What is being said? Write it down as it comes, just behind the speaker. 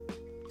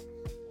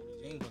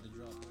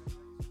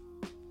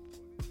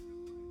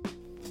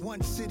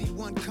One city,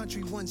 one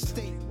country, one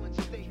state.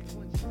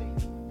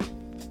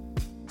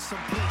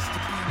 Some place to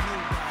be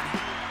nobody.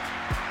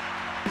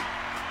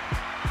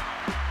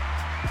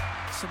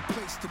 Some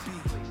place to be.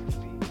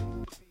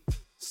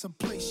 Some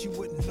place you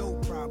wouldn't know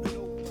probably.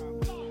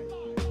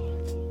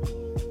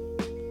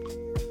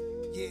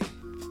 Yeah.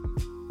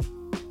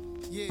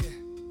 Yeah.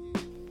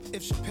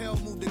 If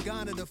Chappelle moved to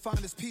Ghana to find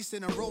his peace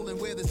and I'm rolling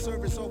where the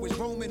service always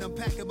roaming, I'm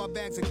packing my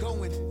bags and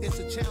going. It's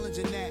a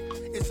challenging act.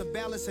 It's a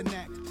balancing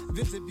act.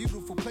 Visit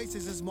beautiful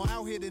places, it's more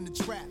out here than the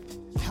trap.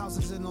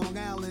 Houses in Long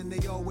Island,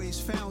 they always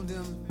found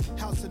him.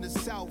 House in the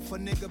South, a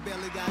nigga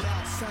barely got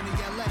out. Sunny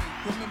LA,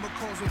 remember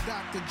calls with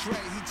Dr. Dre.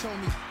 He told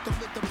me, don't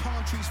let the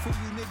palm trees fool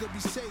you, nigga, be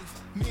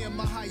safe. Me and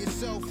my higher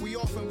self, we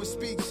often would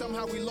speak.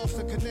 Somehow we lost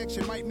the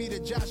connection, might meet a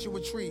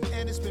Joshua tree.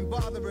 And it's been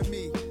bothering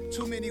me.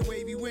 Too many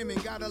wavy women,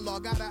 gotta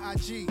log out of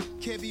IG.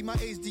 Can't be my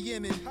age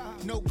DMing,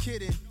 no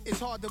kidding. It's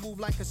hard to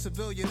move like a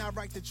civilian. I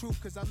write the truth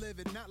cause I live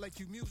it, not like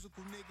you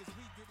musical niggas.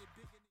 We get it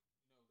big.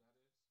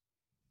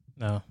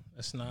 No,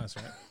 that's nice,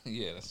 right?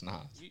 Yeah, that's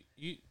nice.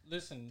 You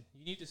listen.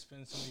 You need to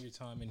spend some of your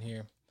time in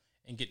here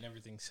and getting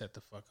everything set the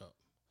fuck up.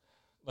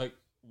 Like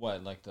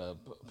what? Like the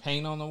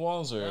paint on the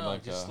walls, or No,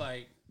 like just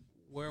like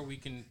where we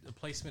can the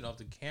placement of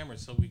the camera,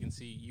 so we can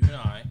see you and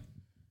I,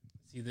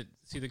 see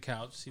the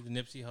couch, see the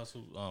Nipsey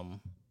Hussle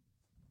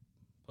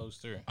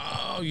poster.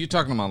 Oh, you're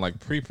talking about like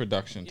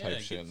pre-production type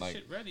get shit, like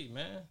shit ready,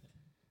 man.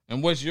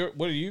 And what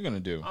are you gonna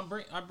do?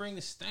 I bring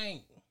the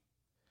stanky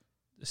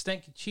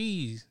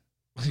cheese.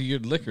 Your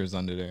liquor's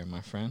under there,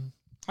 my friend.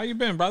 How you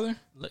been, brother?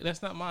 Look,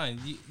 that's not mine.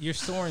 You're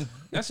storing.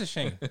 That's a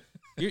shame.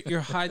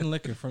 You're hiding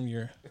liquor from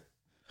your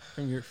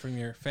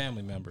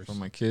family members. From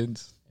my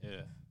kids.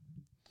 Yeah,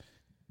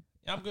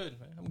 I'm good,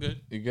 man. I'm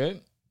good. You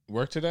good?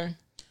 Work today?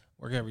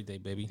 Work every day,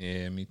 baby.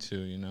 Yeah, me too.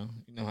 You know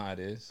how it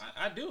is.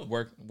 I do.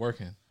 Working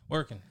at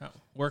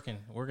Home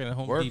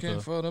Working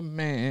Depot. for the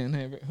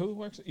man. Who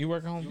works? You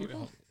work at Home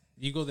Depot?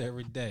 You go there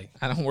every day.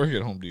 I don't work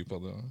at Home Depot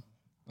though.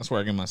 That's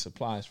where I get my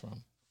supplies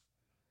from.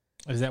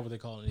 Is that what they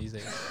call it these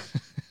days?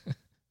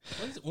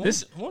 When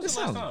was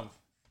the last time?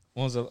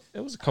 It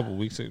was a couple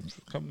weeks ago.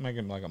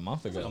 Maybe like a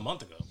month ago. Like a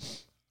month ago.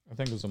 I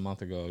think it was a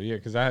month ago. Yeah,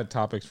 because I had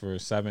topics for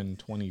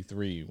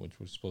 7/23, which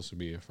was supposed to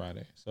be a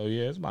Friday. So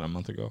yeah, it's about a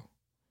month ago.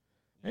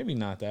 Maybe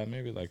not that.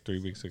 Maybe like 3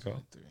 weeks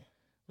ago.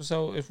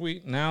 So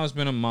now it's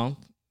been a month.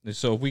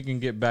 So if we can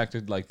get back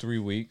to like 3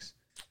 weeks,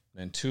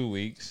 then 2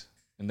 weeks,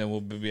 and then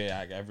we'll be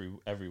like every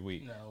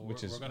week. No,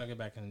 we're gonna get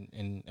back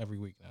in every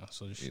week now.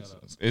 So just shut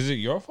up. Is it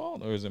your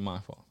fault or is it my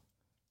fault?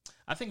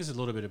 I think it's a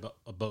little bit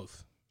of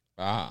both.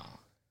 Ah,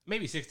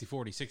 maybe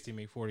 60-40. 60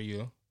 me, 40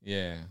 you.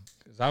 Yeah,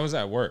 because I was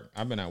at work.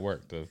 I've been at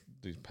work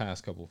these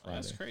past couple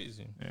Fridays. That's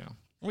crazy. Yeah.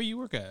 Where you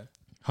work at?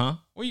 Huh?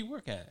 Where you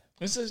work at?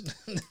 This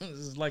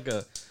is like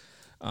a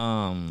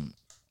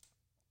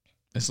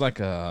it's like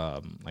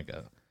a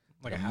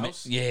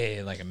house.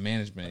 Yeah, like a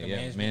management.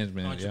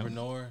 Management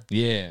entrepreneur.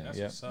 Yeah, That's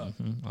what's up.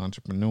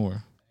 Entrepreneur.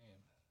 Damn.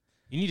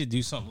 You need to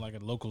do something like a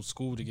local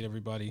school to get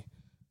everybody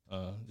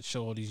to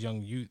show all these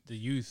young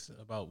youth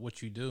about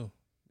what you do,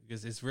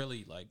 because it's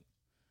really like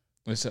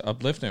it's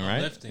uplifting,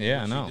 right?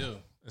 Yeah, I know. You do.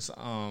 It's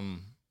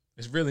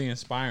really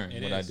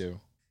inspiring what I do.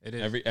 It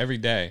is every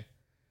day.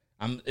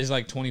 It's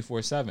like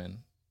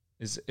 24/7.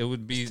 It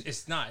would be.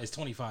 It's not. It's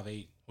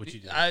 25/8. What you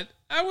do? I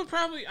would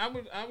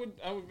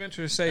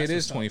venture to say That's it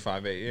is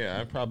 25/8.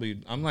 Yeah,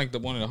 I'm like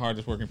one of the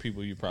hardest working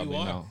people you probably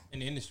know in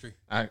the industry.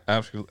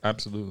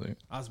 Absolutely.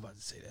 I was about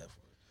to say that for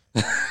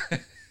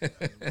you.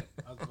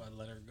 I was about to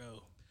let her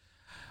go.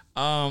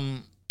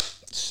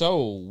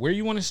 So where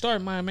you want to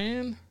start, my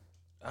man?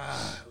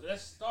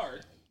 Let's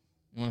start.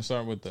 You want to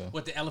start with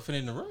the elephant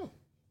in the room?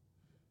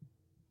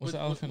 What's the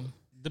elephant?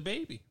 The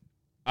baby.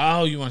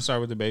 Oh, you want to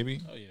start with the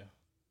baby? Oh yeah.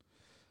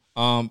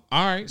 All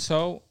right.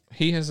 So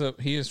he has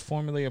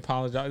formally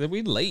apologized.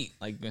 We late.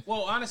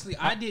 Well, honestly,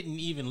 I didn't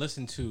even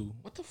listen to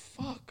what the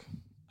fuck.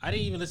 I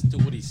didn't even listen to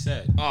what he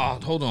said. Oh,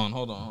 hold on.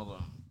 Go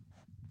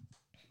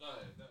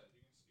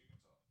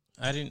ahead.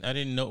 I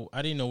didn't know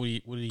what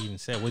he even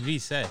said. What did he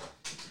say?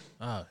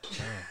 Oh,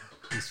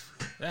 damn.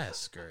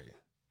 That's great.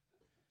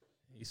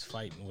 He's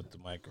fighting with the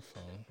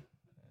microphone.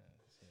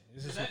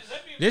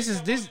 This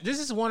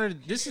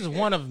is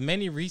one of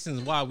many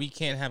reasons why we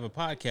can't have a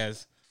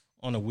podcast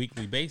on a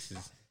weekly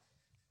basis.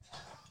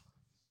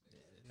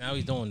 Now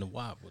he's doing the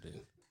wop with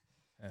it.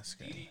 That's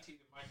good.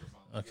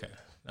 Okay,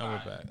 now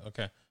we're back.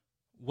 Okay,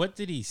 what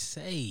did he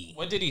say?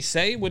 What did he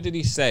say? What did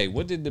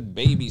the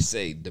baby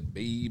say? The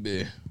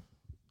baby.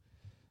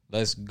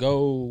 Let's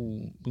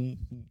go. Boom.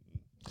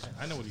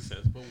 I know what he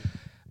says. But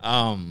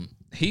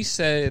he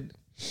said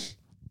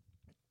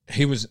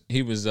he was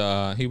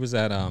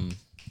at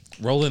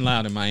Rolling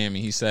Loud in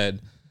Miami. He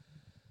said,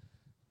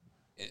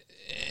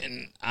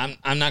 and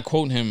I'm not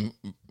quoting him.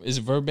 Is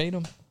it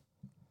verbatim?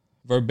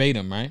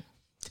 Verbatim, right?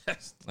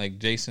 Like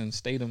Jason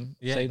Statham.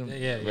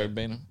 Yeah.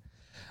 Verbatim.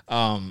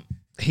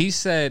 He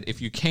said,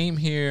 if you came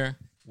here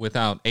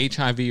without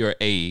HIV or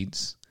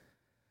AIDS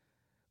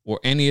or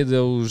any of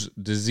those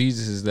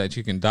diseases that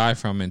you can die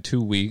from in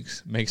 2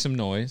 weeks, make some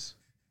noise.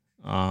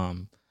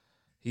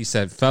 he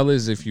said,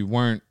 fellas, if you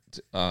weren't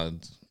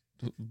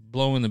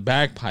blowing the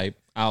bagpipe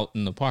out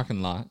in the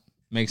parking lot,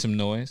 make some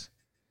noise.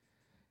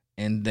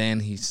 And then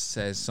he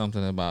says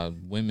something about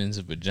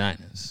women's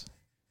vaginas.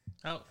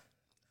 Oh,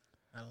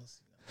 I don't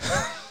see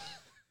that.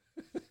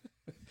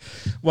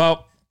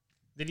 Well,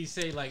 did he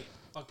say like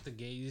fuck the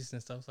gays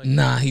and stuff like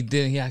nah, that? he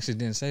didn't. He actually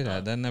didn't say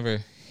that.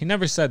 He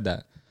never said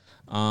that.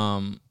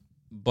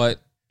 But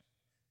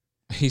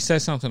he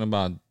said something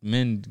about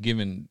men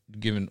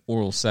giving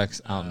oral sex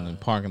out in the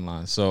parking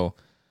lot. So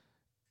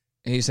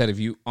he said if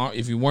you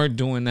weren't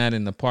doing that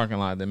in the parking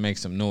lot, then make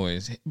some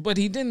noise. But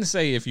he didn't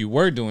say if you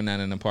were doing that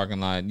in the parking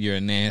lot, you're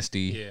a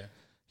nasty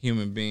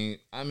human being.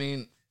 I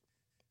mean,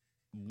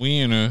 we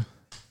in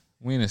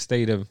a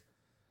state of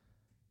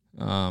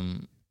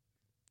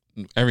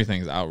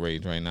everything's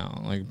outrage right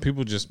now. Like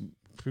people just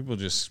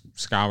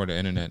scour the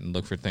internet and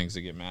look for things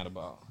to get mad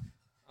about.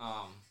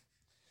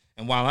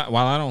 And while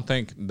I don't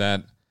think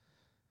that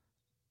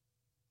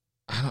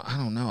I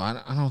don't know.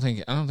 I don't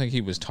think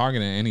he was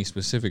targeting any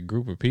specific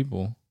group of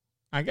people.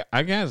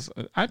 I guess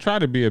I try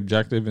to be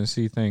objective and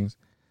see things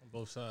From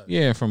both sides.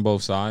 Yeah, from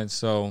both sides.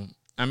 So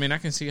I mean, I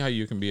can see how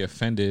you can be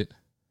offended,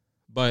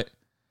 but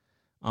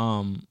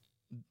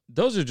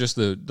those are just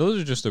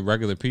the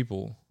regular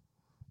people.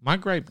 My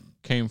gripe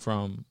came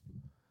from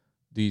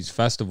these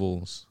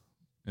festivals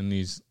and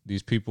these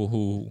people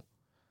who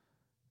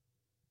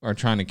are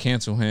trying to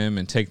cancel him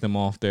and take them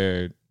off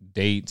their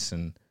dates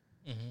and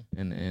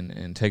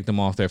take them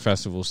off their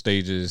festival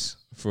stages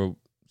for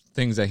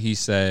things that he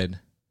said,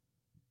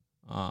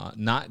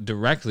 not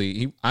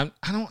directly. I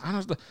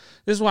don't.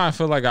 This is why I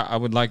feel like I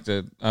would like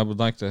to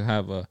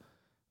have a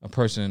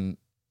person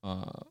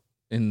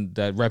in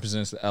that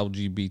represents the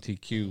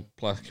LGBTQ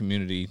plus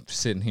community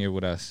sitting here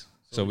with us.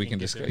 So we can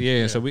discuss,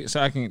 so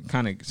I can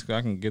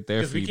get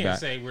their feedback. We can't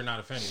say we're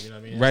not offended. You know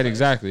what I mean? Right,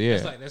 exactly.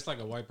 Yeah, that's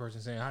like a white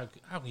person saying,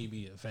 "How can you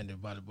be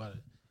offended by the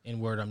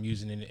N-word I'm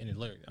using in the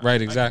lyric?"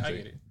 Right,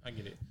 exactly. I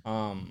get it.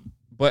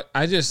 But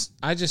I just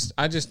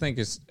think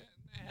it's,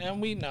 and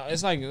we know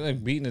it's like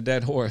beating a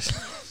dead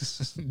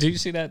horse. Do you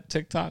see that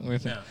TikTok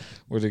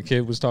where the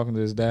kid was talking to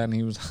his dad and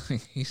he was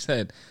like, he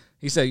said,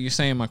 "You're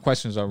saying my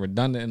questions are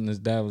redundant," and his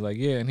dad was like,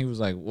 "Yeah," and he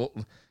was like, "Well."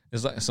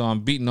 It's like, so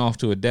I'm beating off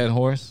to a dead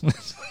horse.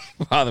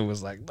 Father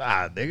was like,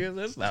 "Nah, nigga,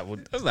 that's not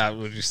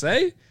what you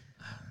say."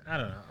 I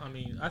don't know. I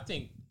mean, I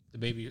think the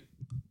baby,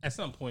 at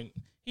some point,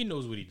 he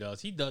knows what he does.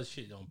 He does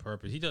shit on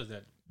purpose. He does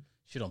that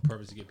shit on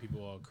purpose to get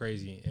people all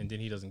crazy, and then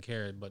he doesn't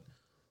care. But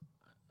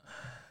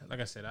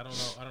like I said, I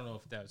don't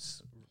know if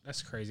that's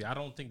crazy. I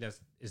don't think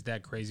it's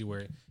that crazy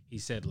where he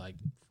said like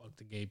fuck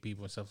the gay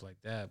people and stuff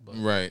like that. But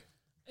right.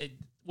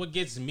 What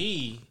gets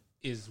me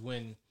is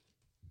when.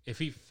 If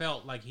he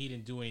felt like he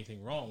didn't do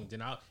anything wrong,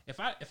 then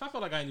if I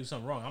felt like I didn't do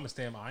something wrong, I'm gonna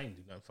stand by. I didn't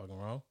do nothing fucking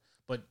wrong.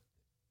 But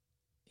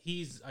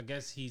I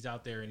guess he's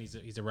out there and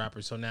he's a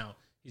rapper, so now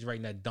he's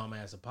writing that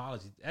dumbass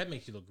apology. That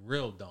makes you look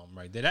real dumb,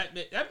 right?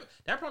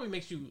 That probably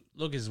makes you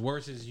look as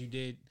worse as you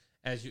did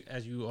as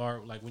you are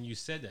like when you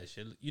said that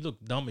shit. You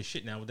look dumb as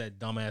shit now with that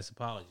dumbass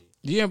apology.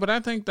 Yeah, but I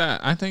think that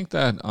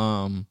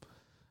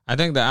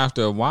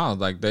after a while,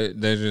 like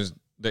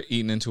they're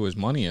eating into his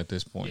money at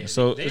this point. Yeah,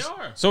 so they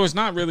are. So it's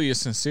not really a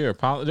sincere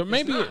apology.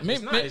 Maybe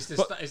it's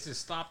to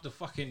stop the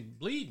fucking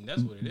bleeding.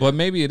 That's what it is. But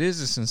maybe it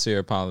is a sincere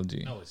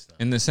apology. No, it's not.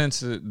 In the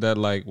sense that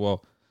like,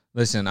 well,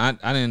 listen, I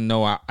didn't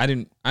know I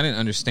didn't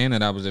understand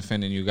that I was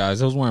offending you guys.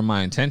 Those weren't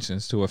my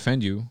intentions to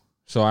offend you.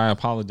 So I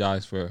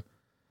apologize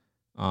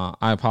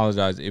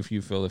if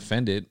you feel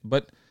offended.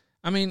 But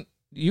I mean,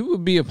 you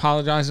would be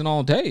apologizing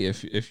all day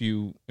if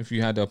you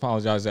had to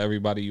apologize to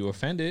everybody you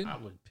offended. I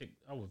would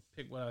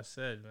pick what I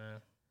said, man.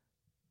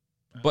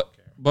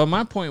 But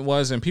my point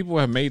was, and people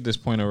have made this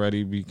point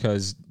already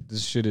because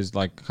this shit is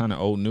like kind of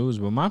old news.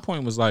 But my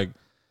point was like,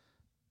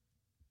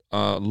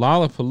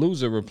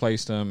 Lollapalooza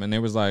replaced him, and they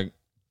was like,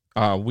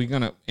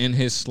 in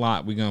his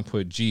slot, we're gonna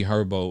put G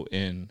Herbo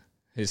in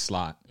his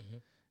slot,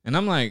 and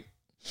I'm like,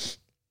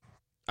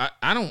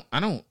 I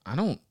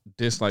don't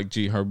dislike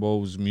G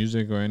Herbo's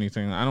music or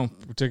anything. I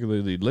don't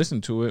particularly listen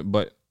to it,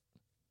 but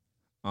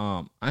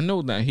I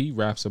know that he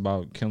raps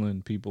about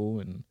killing people,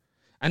 and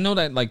I know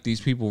that like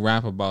these people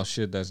rap about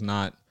shit that's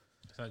not.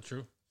 It's not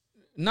true.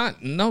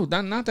 Not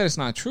that it's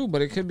not true,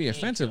 but it could be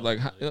offensive. Like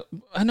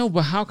I know,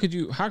 but how could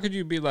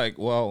you be like,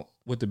 well,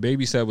 what the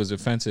baby said was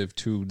offensive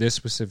to this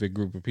specific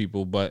group of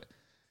people, but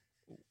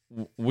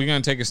we're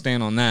gonna take a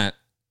stand on that.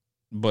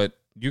 But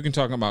you can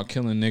talk about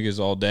killing niggas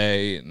all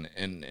day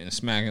and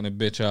smacking a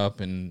bitch up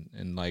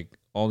and like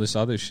all this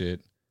other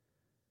shit,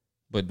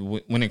 but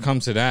when it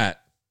comes to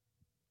that,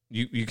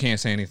 you can't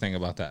say anything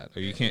about that,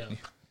 or you can't. No.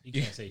 You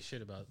can't say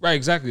shit about it. Right,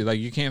 exactly. Like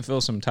you can't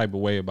feel some type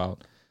of way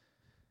about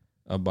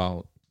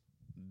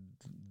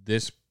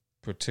this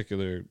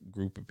particular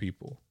group of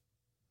people.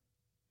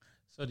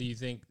 So do you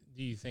think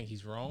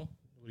he's wrong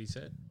what he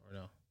said or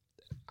no?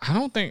 I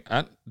don't think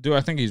I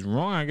think he's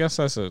wrong. I guess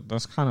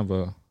that's kind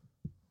of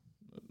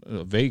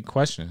a vague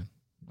question.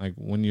 Like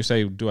when you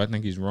say do I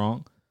think he's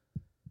wrong?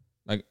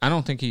 Like I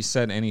don't think he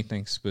said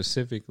anything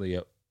specifically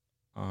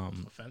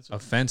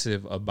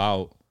offensive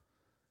about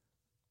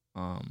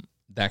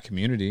that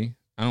community.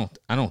 I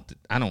don't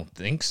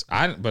think so.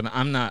 But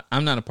I'm not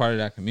a part of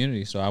that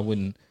community, so I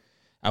wouldn't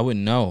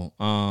know.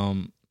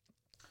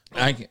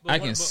 I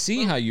can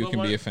see how you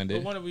can be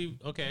offended. But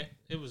okay,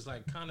 it was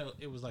like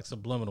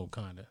subliminal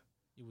kind of.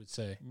 You would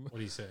say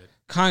what he said.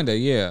 Kinda,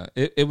 yeah.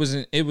 It was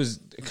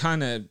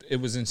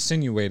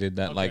insinuated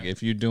that like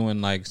if you're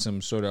doing like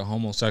some sort of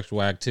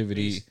homosexual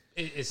activity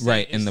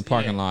in the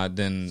parking lot,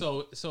 then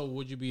so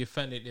would you be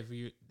offended if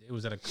it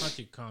was at a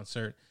country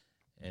concert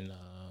and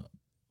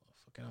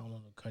fucking I don't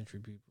know the country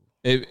people.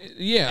 And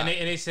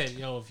they said,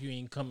 yo, if you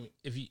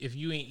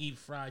ain't eat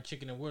fried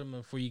chicken and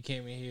watermelon before you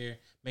came in here,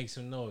 make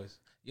some noise.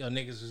 Yo,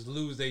 niggas just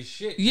lose their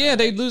shit. Yeah, right?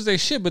 They'd lose their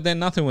shit, but then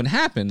nothing would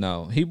happen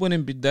though. He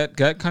wouldn't be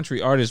that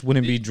country artist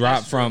wouldn't be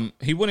dropped from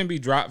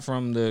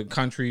the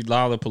country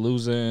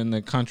Lollapalooza and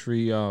the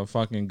country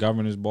fucking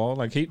governor's ball.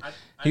 Like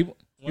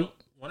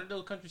one of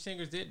those country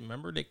singers did.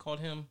 Remember they called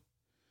him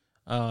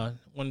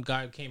one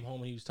guy came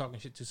home and he was talking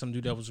shit to some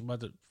dude that was about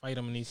to fight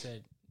him and he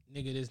said,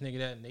 nigga this, nigga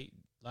that, and a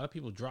lot of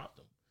people dropped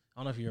him. I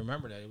don't know if you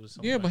remember that. It was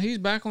but he's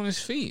back on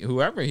his feet.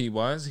 Whoever he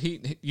was,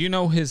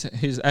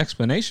 his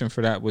explanation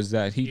for that was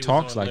that he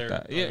talks like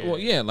that.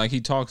 Like he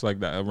talks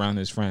like that around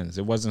his friends.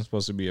 It wasn't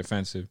supposed to be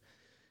offensive.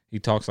 He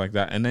talks like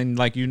that, and then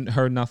like you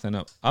heard nothing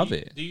of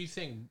it. Do you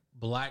think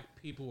black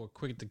people were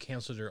quick to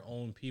cancel their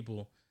own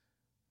people?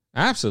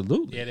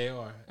 Absolutely. Yeah, they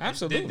are.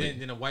 Absolutely.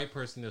 Then a white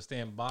person will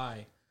stand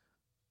by.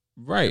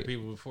 Right.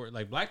 People before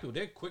like black people,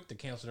 they're quick to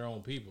cancel their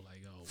own people. Like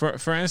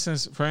for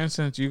instance,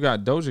 you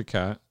got Doja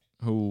Cat,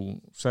 who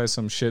said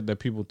some shit that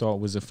people thought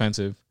was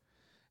offensive,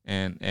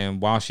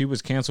 and while she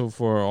was canceled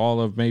for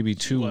all of maybe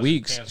 2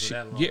 weeks,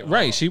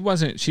 she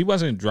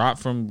wasn't dropped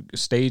from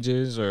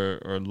stages or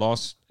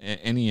lost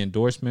any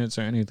endorsements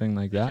or anything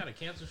like that. Trying to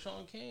cancel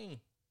Sean King.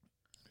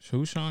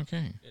 Who's Sean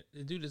King?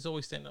 The dude that's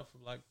always standing up for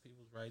black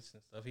people's rights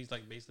and stuff. He's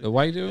like basically the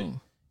white dude.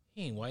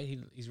 He ain't white.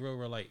 He's real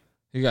light.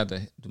 He got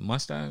the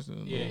mustache.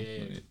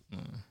 Yeah.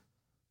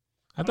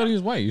 I thought he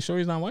was white. You sure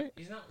he's not white?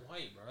 He's not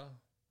white, bro.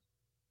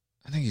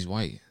 I think he's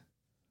white.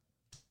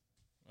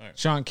 Right.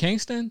 Sean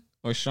Kingston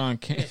or Sean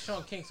King? Yeah,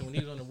 Sean Kingston when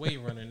he was on the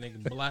Wave Runner,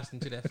 nigga blasting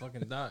to that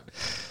fucking dock.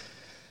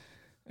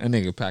 That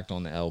nigga packed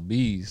on the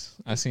LBs.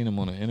 I seen him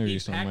on an interview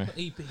somewhere.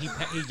 He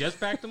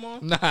just packed them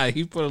on? Nah,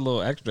 he put a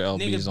little extra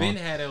LBs Niggas on. Ben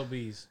had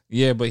LBs.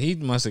 Yeah, but he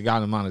must have got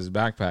them on his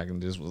backpack and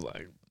just was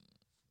like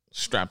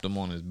strapped them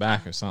on his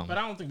back or something. But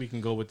I don't think we can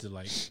go with the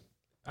like.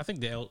 I think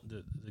the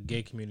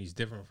gay community is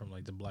different from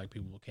like the black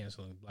people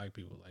canceling black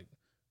people. Like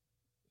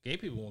gay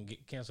people won't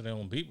cancel their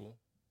own people.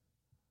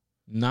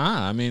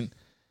 Nah, I mean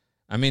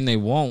they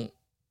won't.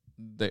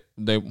 They.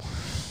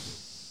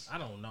 I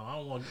don't know. I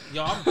don't want.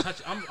 Yo,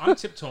 I'm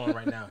tiptoeing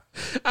right now.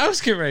 I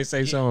was getting ready to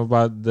say something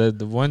about the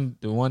one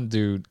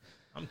dude.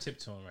 I'm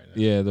tiptoeing right now.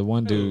 Yeah, the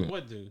one dude.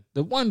 What dude?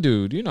 The one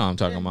dude. You know what I'm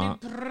talking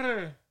about.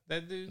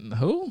 That dude.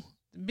 Who?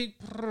 The big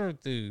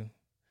dude.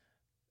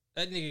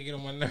 That nigga get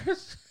on my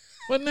nerves.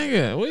 What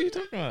nigga? What are you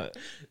talking about?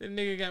 The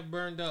nigga got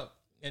burned up,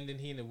 and then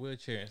he in a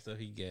wheelchair and stuff.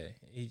 He gay.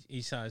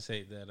 He tried to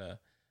say that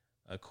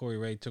Corey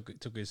Ray took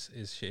his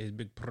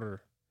big prr.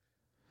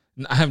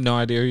 I have no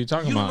idea who you're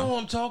talking about. You know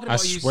what I'm talking about? I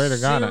swear to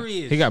God,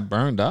 he got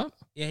burned up.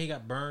 Yeah, he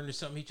got burned or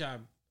something. He tried.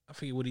 I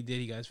forget what he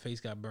did. His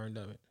face got burned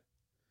up.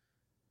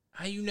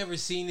 How you never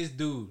seen this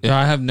dude? Yeah,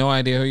 I have no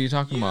idea who you're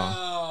talking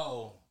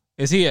about.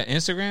 Is he an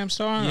Instagram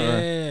star? Yeah.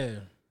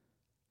 Or?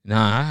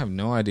 Nah, I have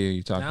no idea who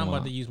you're talking about. Now I'm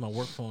about to use my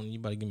work phone. You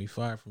about to get me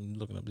fired from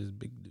looking up this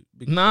big dude.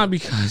 Nah,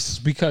 because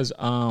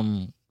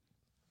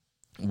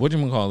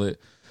whatchamacallit,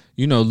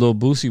 you know, Lil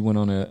Boosie went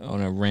on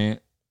a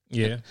rant.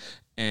 Yeah.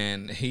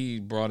 And he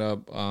brought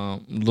up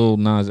Lil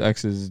Nas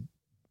X's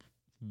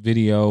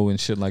video and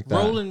shit like that.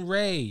 Roland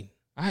Ray.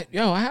 I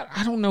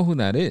don't know who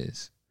that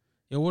is.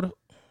 Yo,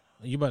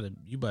 you about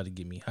to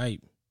get me hype.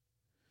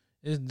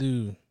 This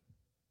dude.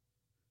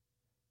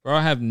 Bro,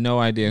 I have no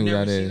idea who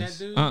that seen is.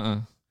 That dude?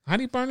 How'd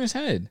he burn his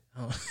head?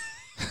 Oh.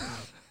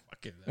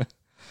 Fuck it.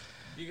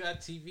 You got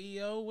TV,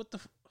 yo? What the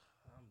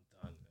I'm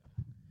done.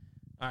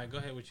 All right, go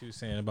ahead. What you were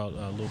saying about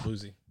Lil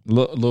Boosie?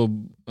 Well,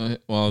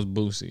 it was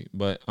Boosie,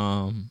 but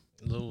Lil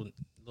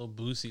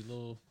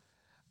Boosie,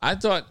 I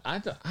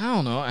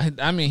don't know.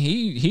 I mean,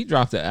 he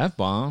dropped the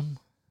F-bomb,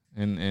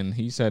 and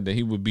he said that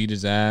he would beat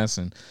his ass,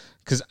 and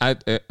because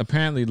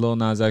apparently Lil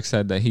Nas X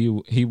said that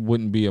he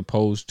wouldn't be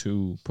opposed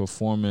to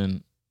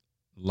performing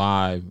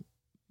live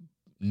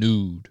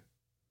nude,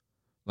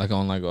 like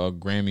on like a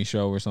Grammy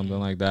show or something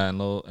like that, and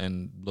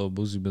Lil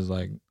Boosie was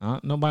like,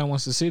 nobody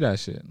wants to see that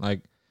shit.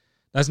 Like,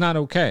 that's not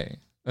okay.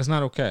 That's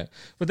not okay.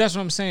 But that's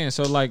what I'm saying.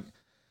 So like,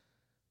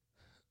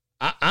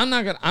 I'm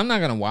not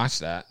gonna watch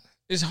that.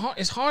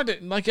 It's hard to,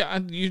 like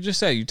you just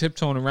said, you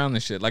tiptoeing around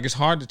this shit. Like, it's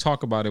hard to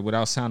talk about it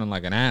without sounding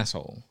like an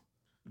asshole,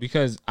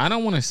 because I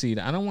don't want to see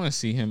that. I don't want to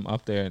see him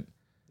up there.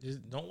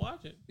 Just don't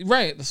watch it.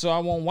 Right. So I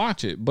won't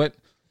watch it. But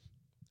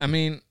I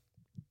mean,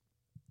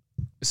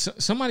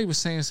 somebody was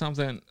saying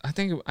something. I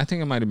think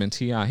it might have been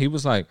T.I. He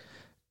was like,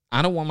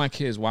 I don't want my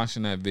kids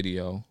watching that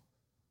video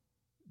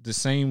the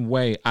same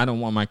way I don't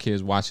want my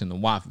kids watching the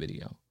WAP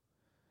video.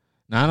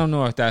 Now I don't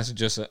know if that's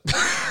just a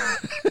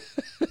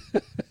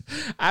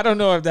I don't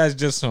know if that's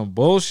just some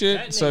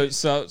bullshit.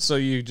 So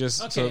you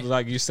just so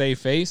like you save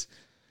face.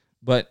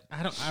 But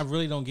I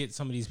really don't get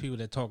some of these people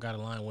that talk out of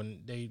line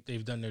when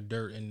they've done their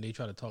dirt and they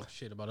try to talk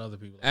shit about other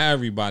people.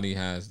 Everybody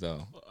has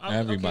though.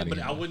 Everybody, but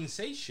has. I wouldn't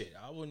say shit.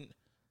 I wouldn't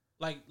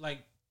like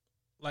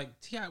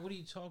T.I., what are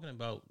you talking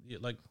about?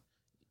 Like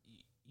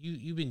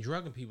you've been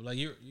drugging people. Like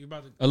you're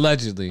about to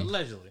allegedly.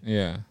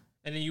 Yeah.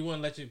 And then you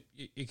wouldn't let your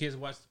kids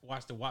watch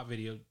the WAP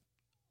video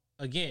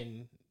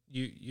again.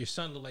 Your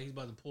son looked like he's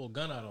about to pull a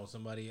gun out on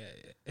somebody.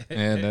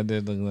 Yeah, that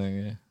did look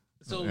like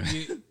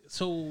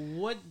So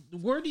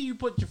where do you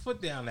put your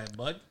foot down at,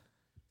 bud?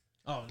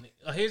 Oh,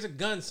 here's a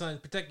gun, son.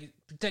 Protect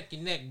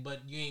your neck, but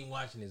you ain't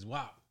watching his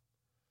WAP.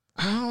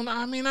 I don't know.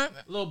 I mean,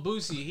 Lil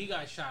Boosie, he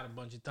got shot a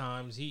bunch of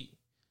times.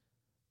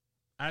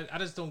 I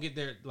just don't get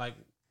there. Like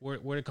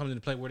where it comes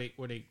into play,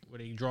 where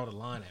they draw the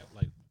line at.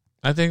 Like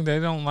I think they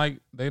don't like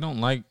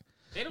like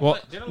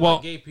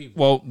gay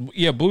people. Well,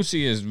 yeah,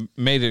 Boosie has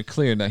made it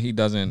clear that he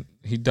doesn't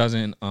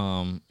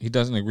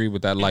agree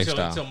with that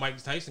lifestyle. Until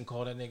Mike Tyson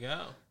called that nigga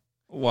out.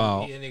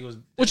 Wow.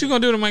 What you gonna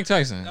do to Mike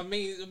Tyson? I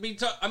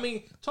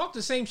mean, talk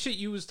the same shit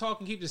you was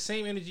talking, keep the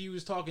same energy you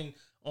was talking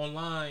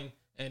online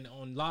and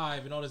on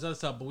live and all this other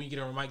stuff. But when you get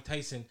on Mike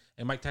Tyson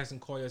and Mike Tyson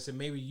called you and said,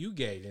 maybe you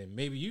gay, then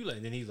maybe you like,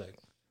 and then he's like,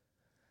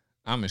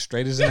 I'm as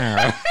straight as an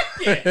arrow.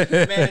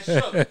 Yeah,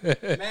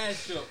 mad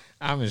shook.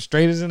 I'm as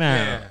straight as an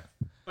arrow. Yeah.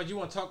 But you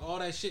want to talk all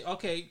that shit?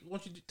 Okay, why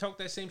don't you talk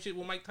that same shit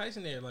with Mike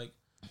Tyson there? Like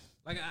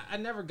I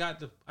never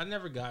got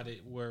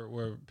it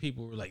where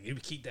people were like, you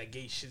keep that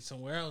gay shit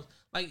somewhere else.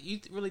 Like, you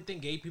really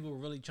think gay people were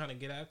really trying to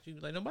get at you?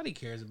 Like, nobody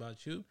cares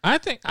about you. I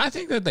think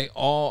that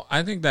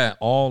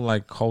all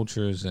like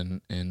cultures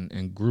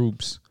and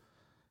groups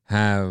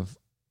have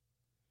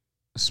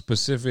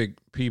specific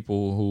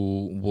people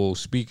who will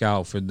speak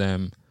out for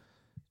them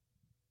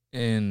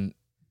in,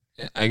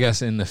 I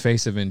guess, in the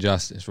face of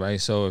injustice, right?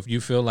 So if you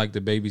feel like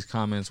the baby's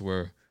comments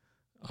were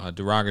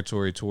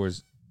derogatory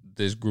towards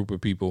this group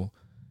of people,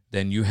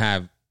 then you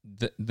have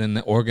then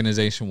the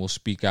organization will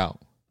speak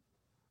out.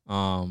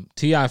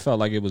 T.I. felt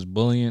like it was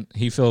bullying.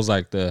 He feels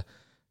like the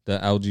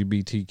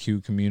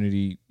LGBTQ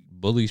community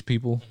bullies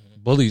people,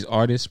 bullies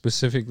artists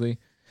specifically.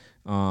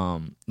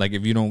 Like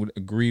if you don't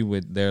agree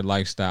with their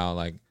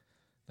lifestyle,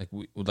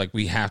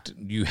 you have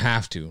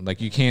to, like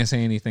you can't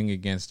say anything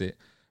against it.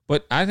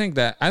 But I think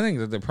that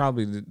they're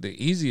probably the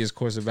easiest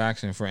course of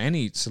action for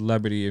any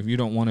celebrity if you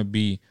don't want to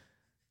be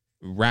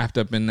wrapped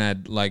up in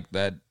that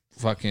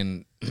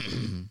fucking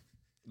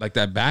like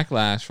that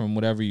backlash from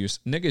whatever you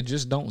nigga,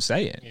 just don't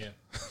say it. Yeah.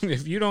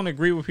 If you don't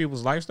agree with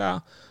people's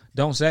lifestyle,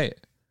 don't say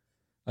it.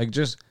 Like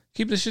just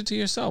keep the shit to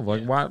yourself.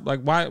 Like why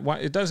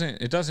it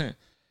doesn't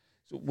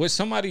what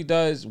somebody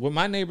does, what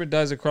my neighbor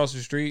does across the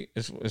street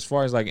as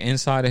far as like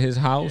inside of his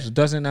house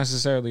doesn't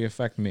necessarily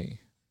affect me.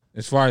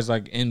 As far as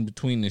like in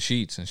between the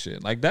sheets and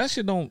shit. Like that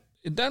shit don't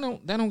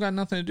got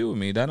nothing to do with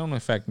me. That don't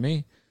affect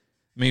me.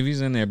 I mean, if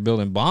he's in there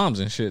building bombs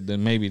and shit,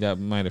 then maybe that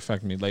might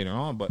affect me later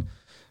on. But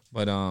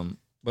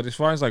as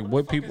far as like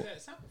what people,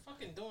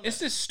 it's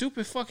this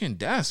stupid fucking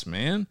desk,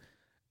 man.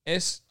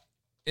 It's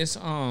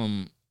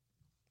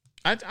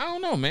I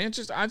don't know, man.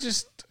 To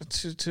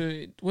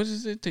what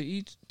is it? To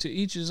each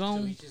his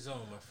own. To each his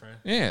own, my friend.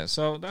 Yeah.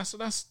 So that's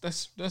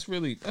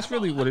really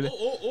what it is.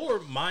 Or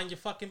mind your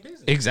fucking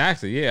business.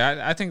 Exactly.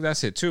 Yeah. I think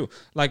that's it too.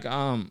 Like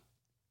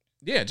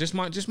yeah. Just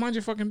mind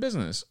your fucking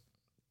business.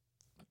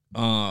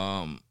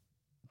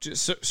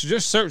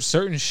 Just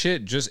certain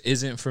shit just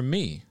isn't for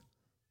me.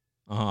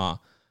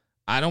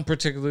 I don't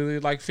particularly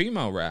like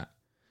female rap,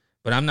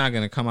 but I'm not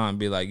gonna come out and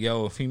be like,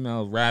 yo,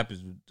 female rap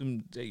is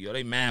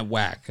they mad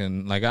whack,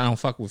 and like I don't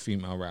fuck with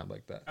female rap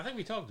like that. I think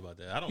we talked about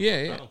that. I don't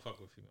fuck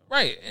with female rap.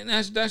 Right, and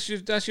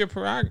that's your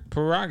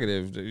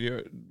prerogative.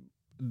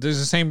 There's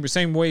the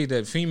same way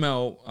that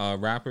female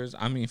rappers.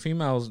 I mean,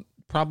 females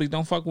probably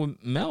don't fuck with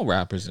male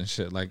rappers and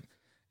shit. Like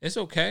it's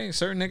okay.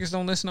 Certain niggas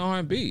don't listen to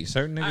R&B.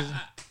 Certain niggas.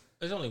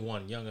 There's only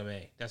one, Young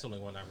M.A. That's the only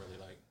one I really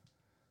like.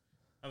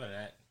 Other than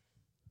that.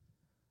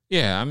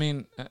 Yeah, I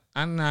mean,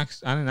 I didn't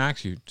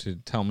ask you to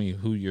tell me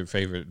who your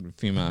favorite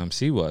female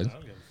MC was. I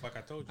don't give a fuck.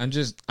 I told you.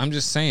 I'm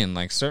just saying,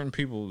 like certain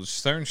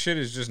shit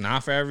is just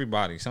not for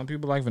everybody. Some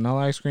people like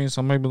vanilla ice cream.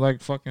 Some people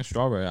like fucking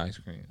strawberry ice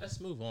cream.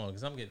 Let's move on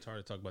because I'm getting tired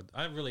of talking about.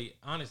 I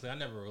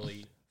never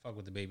really fuck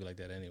with the baby like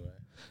that anyway.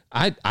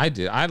 I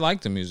did. I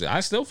like the music. I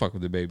still fuck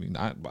with the baby.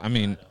 I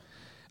mean,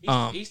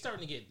 he's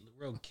starting to get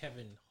real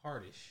Kevin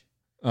Hartish.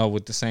 Oh,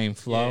 with the same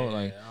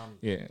flow,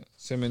 yeah.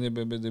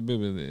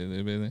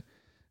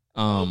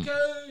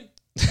 Okay.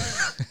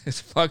 It's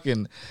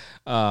fucking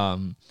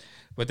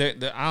but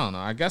I don't know.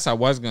 I guess I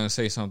was gonna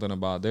say something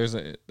about there's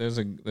a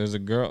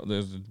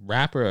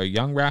rapper, a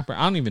young rapper.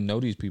 I don't even know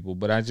these people,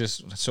 but I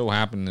just so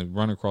happened to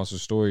run across a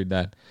story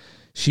that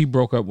she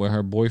broke up with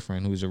her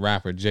boyfriend, who's a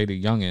rapper,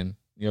 Jada Youngin.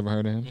 You ever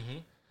heard of him? Mm-hmm.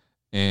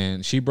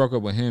 And she broke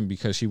up with him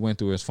because she went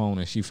through his phone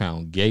and she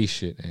found gay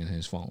shit in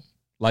his phone.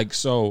 Like,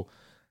 so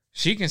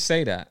she can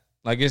say that.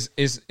 Like, it's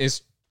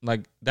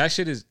like that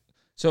shit is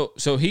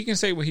so he can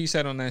say what he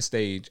said on that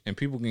stage and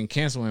people can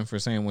cancel him for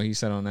saying what he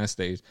said on that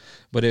stage.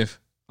 But if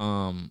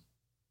one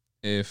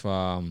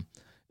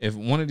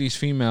of these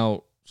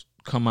females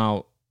come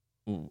out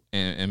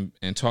and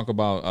talk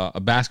about a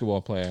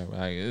basketball player,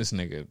 like this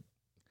nigga,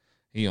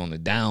 he on the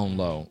down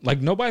low.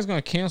 Like nobody's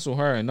gonna cancel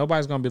her, and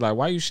nobody's gonna be like,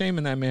 "Why are you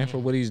shaming that man for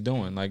what he's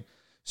doing?" Like,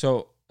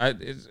 so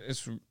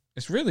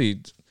it's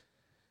really,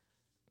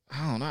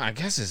 I don't know. I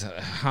guess it's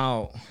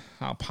how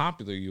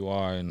popular you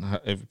are, and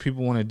if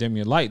people want to dim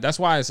your light. That's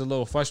why it's a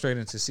little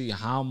frustrating to see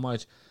how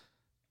many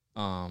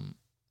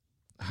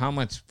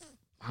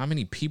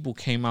people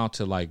came out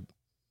to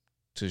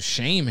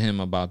shame him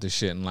about this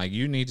shit, and like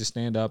you need to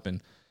stand up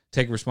and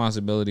take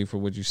responsibility for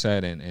what you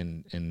said,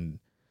 and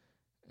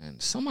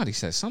somebody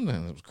said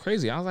something that was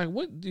crazy. I was like,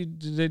 what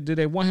did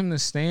they want him to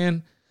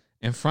stand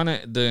in front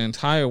of the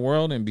entire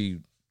world and be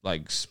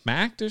like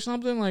smacked or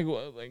something, like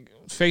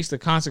face the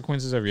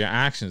consequences of your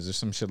actions or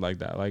some shit like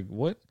that? Like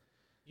what?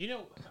 You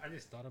know, I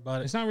just thought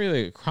about it. It's not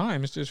really a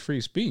crime. It's just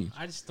free speech.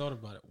 I just thought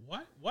about it.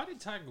 Why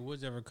did Tiger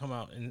Woods ever come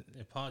out and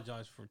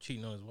apologize for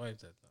cheating on his wife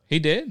that time? He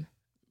did.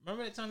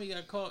 Remember that time he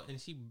got caught and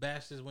she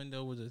bashed his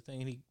window with a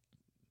thing? And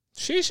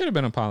she should have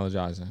been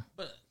apologizing.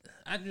 But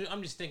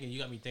I'm just thinking. You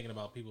got me thinking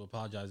about people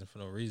apologizing for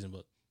no reason.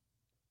 But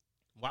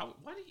why do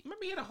you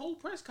remember he had a whole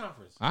press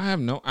conference? I have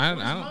no. I don't.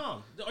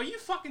 Mom, are you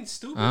fucking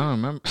stupid? I don't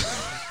remember.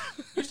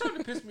 You're starting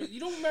to piss me. You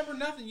don't remember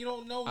nothing. You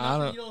don't know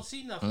nothing. You don't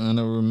see nothing. I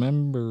don't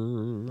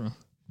remember.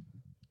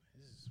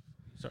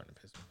 Starting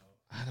to piss me off.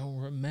 I don't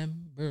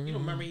remember. You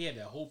don't remember he had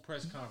that whole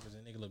press conference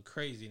and nigga looked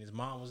crazy and his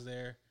mom was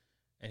there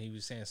and he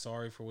was saying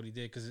sorry for what he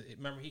did because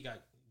remember he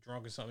got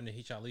drunk or something and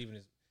he tried leaving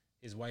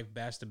his wife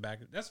bashed him back.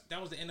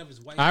 That was the end of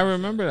his wife. I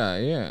remember that.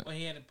 Yeah. Well,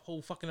 he had a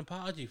whole fucking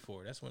apology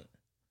for it. That's when.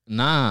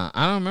 Nah,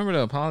 I don't remember the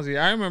apology.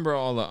 I remember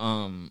all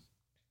the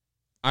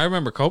I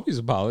remember Kobe's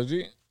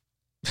apology.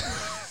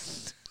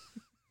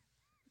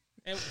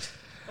 and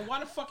why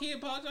the fuck he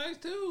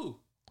apologized too?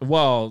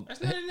 Well, that's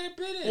not in that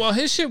business. Well,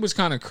 his shit was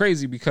kind of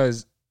crazy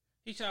because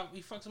he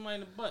fucked somebody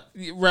in the butt.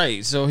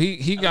 Right. So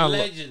he got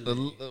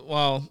allegedly.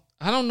 Well,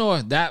 I don't know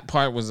if that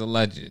part was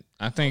alleged.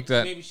 I think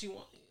that maybe she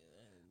wanted.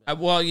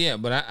 Well, yeah,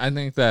 but I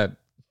think that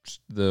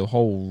the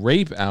whole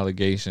rape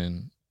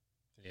allegation,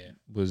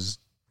 was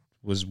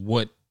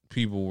what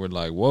people were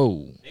like.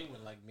 Whoa. They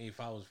wouldn't like me if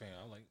I was famous.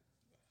 I'm like,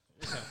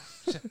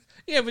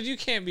 yeah, but you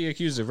can't be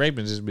accused of rape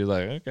and just be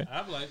like, okay.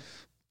 I'm like,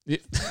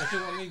 what you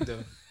want me to do?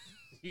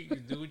 You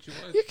can do what you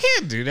want. You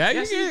can't do that.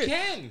 Yes, you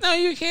can. No,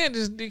 you can't.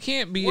 You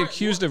can't be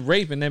accused of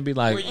rape and then be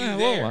like, were you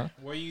there?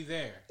 Were you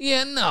there?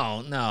 Yeah,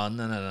 no.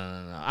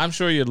 I'm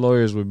sure your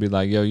lawyers would be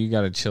like, yo, you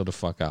got to chill the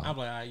fuck out. I'm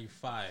like, you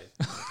fired.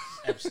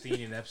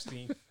 Epstein.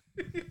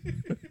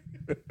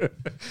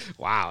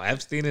 Wow,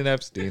 Epstein,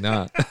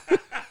 huh?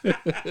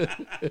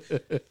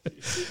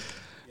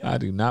 I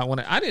do not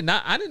want to. I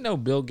didn't know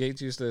Bill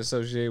Gates used to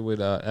associate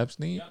with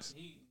Epstein. Yep,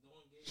 he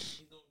doing crazy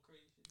shit too.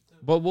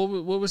 But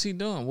what was he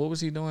doing? What was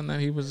he doing that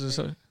he was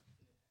on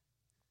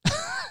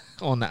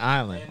the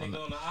island? On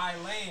the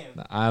island.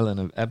 The island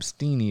of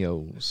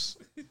Epsteinios.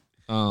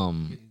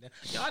 Y'all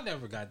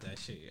never got that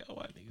shit. Yo,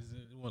 I think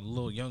it's one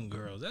little young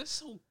girls. That's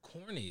so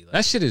corny. Like,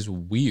 that shit is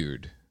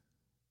weird.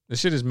 That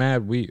shit is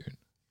mad weird.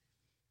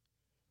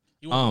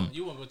 You want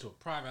to go to a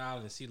private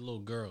island and see the little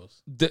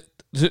girls?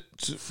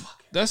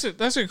 That's a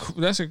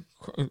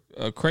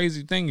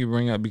crazy thing you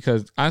bring up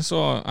because I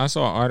saw an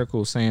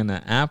article saying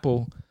that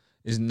Apple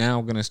is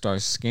now going to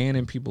start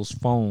scanning people's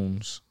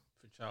phones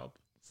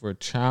for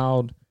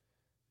child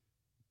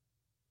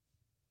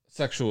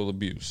sexual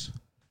abuse.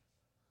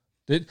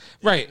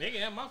 Right. They can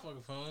have my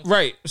fucking phone.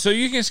 Right. So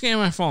you can scan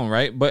my phone,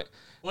 right? But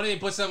why didn't they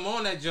put something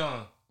on that,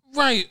 John?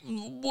 Right.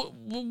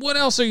 What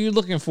else are you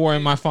looking for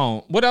in my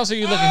phone? What else are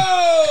you looking?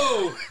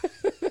 Oh!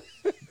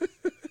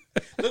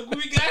 Look what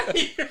we got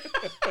here.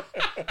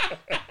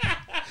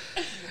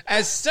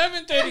 At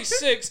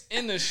 7:36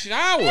 in the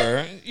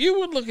shower, you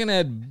were looking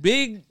at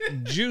big,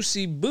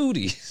 juicy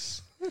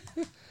booties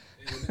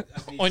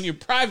on your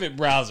private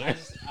browser.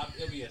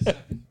 It'll be a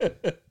second.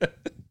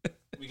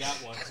 We got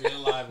one. We got a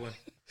live one.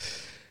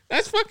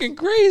 That's fucking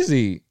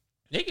crazy.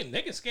 They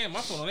can scan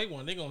my phone all they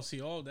want. They're gonna see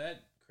all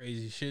that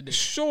crazy shit.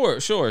 Sure,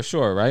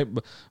 right?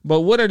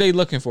 But what are they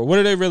looking for? What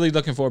are they really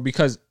looking for?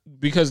 Because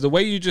the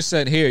way you just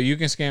said here, you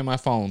can scan my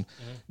phone.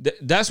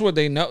 Mm-hmm. That's what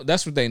they know.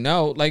 That's what they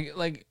know. Like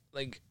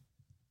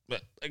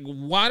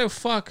why the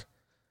fuck?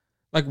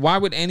 Like why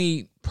would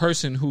any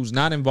person who's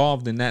not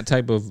involved in that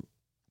type of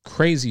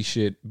crazy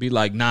shit be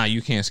like, nah,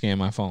 you can't scan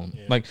my phone?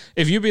 Yeah. Like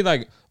if you be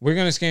like, we're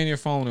gonna scan your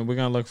phone and we're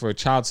gonna look for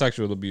child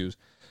sexual abuse.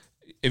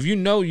 If you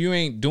know you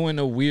ain't doing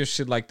no weird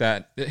shit like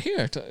that,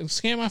 here,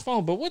 scan my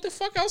phone. But what the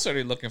fuck else are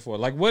they looking for?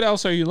 Like, what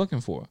else are you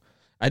looking for?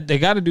 They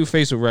got to do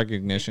facial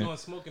recognition. They're doing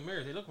smoke and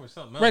mirrors. They're looking for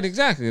something else. Right,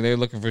 exactly. They're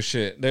looking for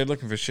shit.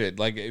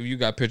 Like, if you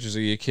got pictures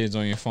of your kids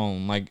on your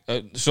phone. Like,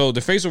 so the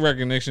facial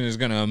recognition is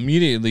going to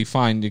immediately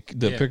find the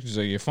pictures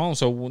of your phone.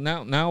 So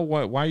now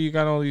what? Why you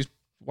got all these?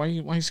 Why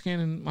you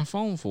scanning my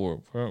phone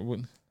for?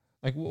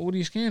 Like, what are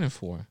you scanning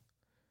for?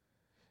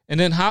 And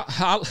then how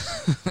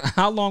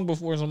how long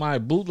before somebody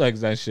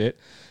bootlegs that shit,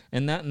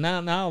 and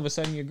now all of a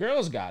sudden your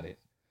girl's got it,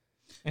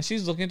 and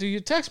she's looking through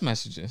your text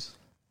messages.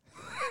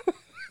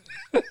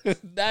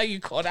 Now you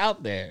caught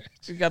out there.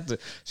 She got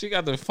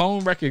the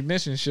phone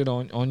recognition shit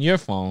on your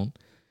phone,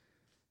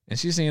 and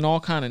she's seeing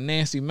all kind of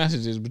nasty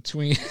messages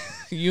between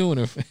you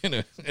and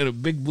a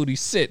big booty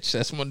sitch.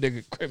 That's what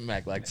nigga Crip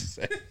Mac like to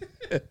say.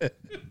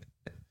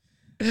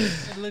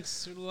 It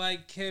looks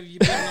like Kev, you've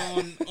been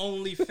on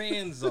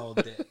OnlyFans all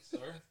day,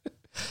 sir.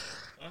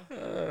 Huh?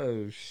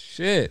 Oh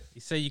shit! You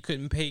say you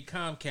couldn't pay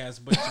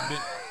Comcast, but you've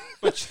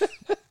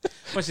been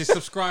but you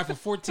subscribed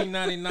for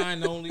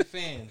 $14.99 to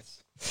OnlyFans.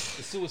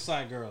 The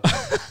Suicide Girl.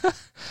 Huh?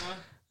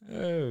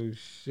 Oh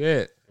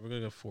shit! We're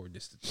gonna afford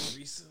this to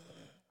Teresa.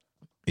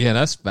 Yeah,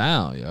 that's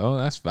foul, yo.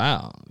 That's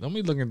foul. Don't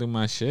be looking through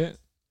my shit.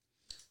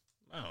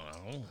 I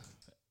don't know.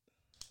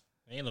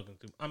 They ain't looking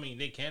through. I mean,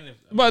 they can.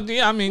 But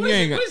yeah, I mean, what you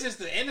ain't what is this?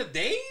 The end of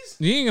days?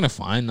 You ain't gonna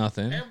find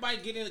nothing. Everybody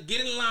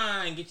get in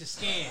line. Get your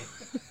scan.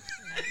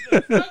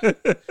 What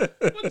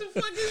the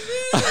fuck is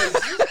this?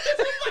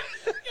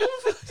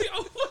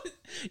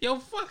 Yo,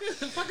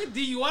 fucking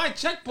DUI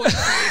checkpoint.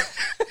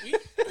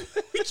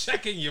 We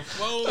checking your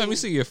phone. Let me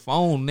see your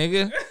phone,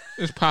 nigga.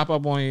 Just pop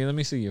up on you. Let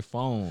me see your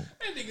phone.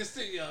 That nigga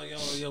say,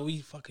 yo, we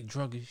fucking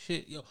drunk as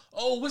shit. Yo,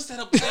 oh, what's that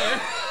up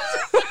there?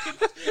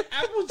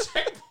 Apple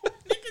checkpoint.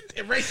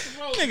 Nigga, erase the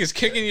phone. Niggas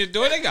kicking your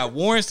door. They got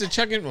warrants to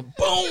check it.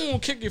 Boom,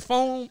 kick your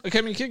phone.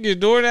 Kick your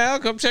door down.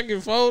 Come check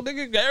your phone.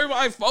 Nigga,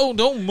 everybody's phone.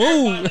 Don't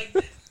move. Like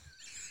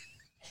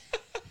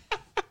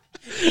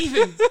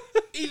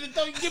even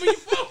though you give me your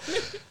phone.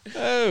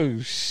 Oh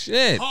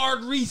shit!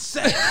 Hard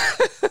reset.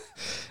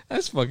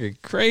 That's fucking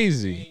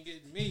crazy. Ain't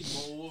getting me,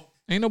 boy.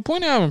 Ain't no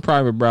point in having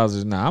private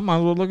browsers now. I might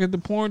as well look at the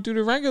porn through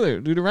the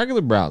regular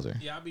browser.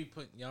 Y'all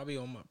be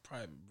on my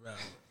private browser.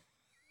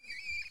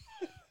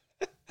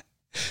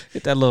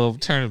 Hit that little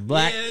turn it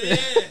black. Yeah.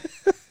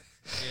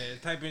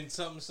 Type in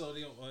something so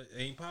they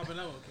ain't popping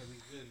up. Okay, we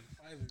good.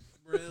 Private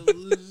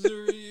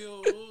browser,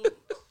 yo.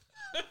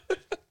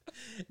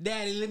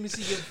 Daddy, let me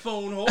see your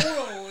phone. Hold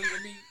on.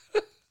 Let me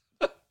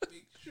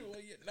make sure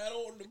you're not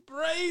on the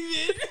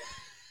private.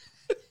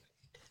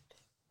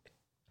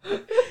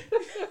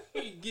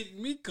 You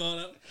getting me caught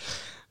up.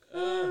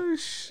 Oh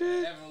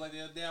shit! Evan, like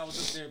the other day, I was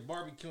up there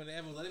barbecuing.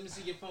 Evan was like, "Let me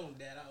see your phone,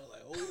 Dad." I was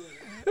like,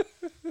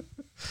 "Oh,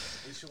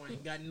 make sure I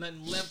ain't got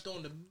nothing left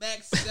on the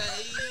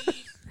backside."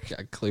 Got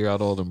to clear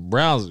out all them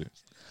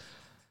browsers.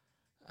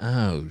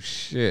 Oh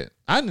shit!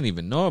 I didn't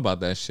even know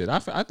about that shit. I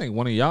think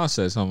one of y'all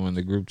said something in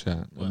the group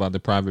chat about the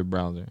private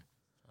browser.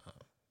 I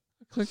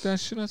clicked that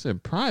shit. I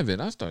said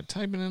private. I started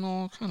typing in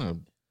all kind of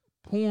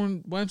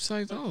porn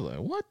websites. I was like,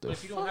 what the? But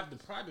if you don't have the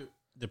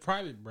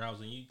private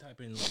browser, you type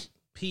in like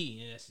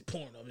P and that's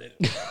porn over there.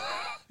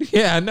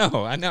 Yeah, I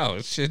know.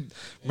 Shit,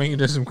 bring you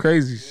to some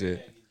crazy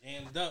shit.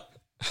 Jammed up.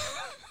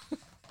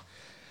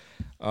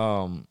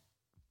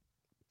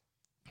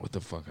 What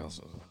the fuck else?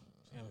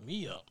 Jamming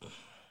me up.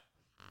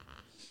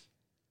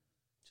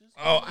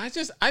 Oh, it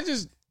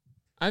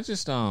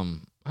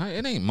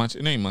ain't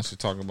much to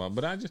talk about,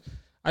 but I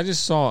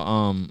just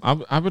saw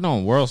I've been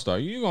on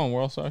WorldStar. You on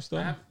WorldStar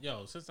still?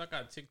 Since I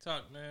got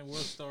TikTok, man,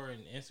 WorldStar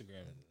and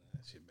Instagram,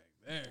 that shit back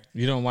there.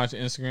 You don't watch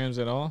Instagrams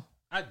at all?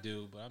 I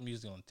do, but I'm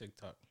usually on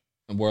TikTok.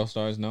 And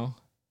WorldStars, no?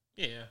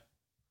 Yeah.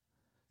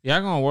 Yeah, I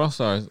go on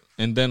WorldStars,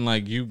 and then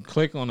like you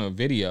click on a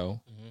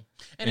video,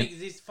 and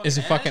it's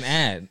a fucking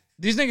ad.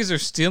 These niggas are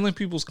stealing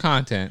people's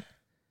content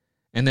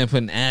and then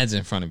putting ads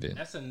in front of it.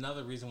 That's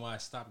another reason why I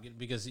stopped getting,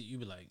 because you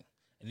be like,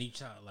 and you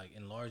try to like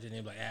enlarge it, and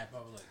they be like, ad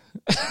probably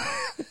like.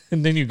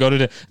 And then you go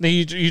to then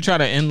you try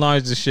to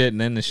enlarge the shit, and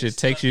then the shit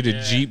takes you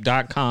to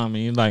Jeep.com,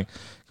 and you're like,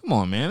 come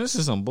on, man, this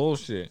is some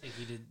bullshit. Take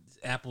you to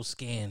Apple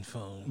Scan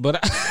phone.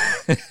 But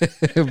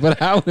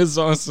I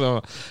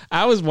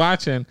was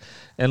watching,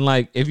 and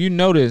like if you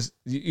notice,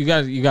 you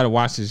got to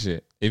watch this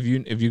shit. If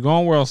you go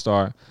on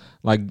WorldStar,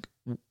 like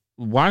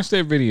watch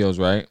their videos,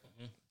 right?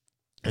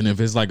 And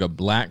if it's like a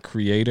black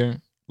creator,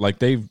 like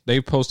they've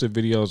posted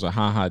videos of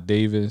HaHa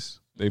Davis,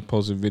 they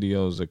posted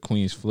videos of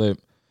Queen's Flip,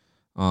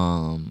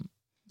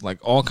 like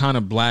all kind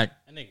of black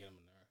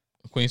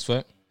Queen's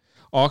Flip,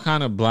 all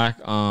kind of black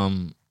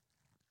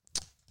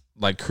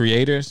like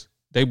creators.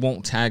 They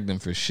won't tag them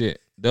for shit.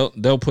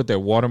 They'll put their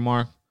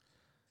watermark,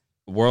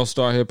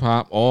 WorldStar Hip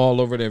Hop, all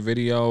over their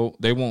video.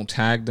 They won't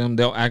tag them.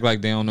 They'll act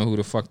like they don't know who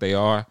the fuck they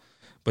are.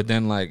 But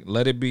then like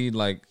let it be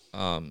like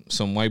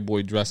some white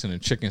boy dressed in a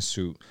chicken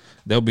suit.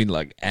 They'll be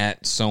like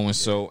at so and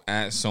so,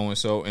 at so and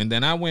so. And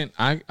then I went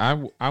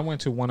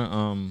to one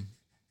of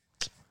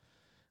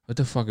what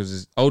the fuck is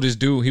this? Oh, this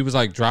dude, he was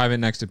like driving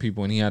next to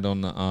people and he had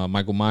on the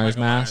Michael Myers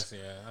mask. Yeah,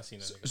 I seen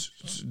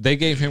that. They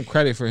gave him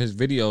credit for his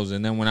videos,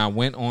 and then when I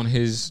went on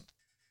his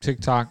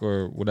TikTok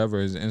or whatever,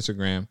 his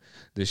Instagram,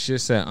 the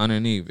shit said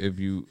underneath, if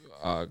you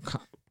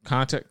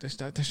contact this,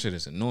 that shit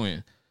is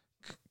annoying.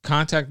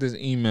 Contact this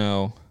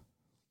email.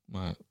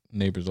 My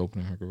neighbor's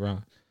opening her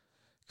garage.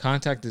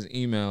 Contact this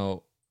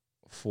email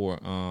for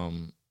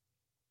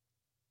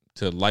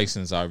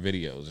license our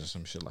videos or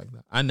some shit like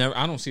that. I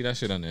don't see that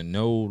shit under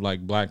no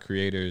like black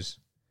creators.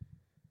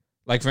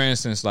 Like for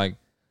instance, like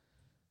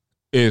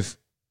if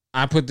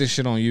I put this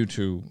shit on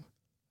YouTube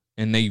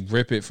and they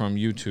rip it from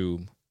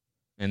YouTube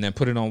and then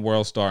put it on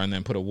WorldStar and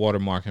then put a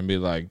watermark and be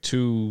like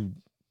two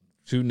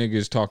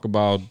niggas talk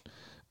about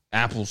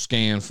Apple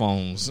scan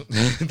phones.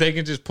 They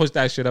can just push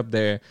that shit up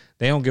there.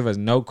 They don't give us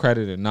no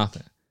credit or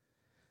nothing.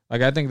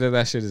 Like I think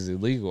that shit is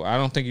illegal. I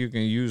don't think you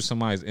can use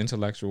somebody's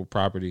intellectual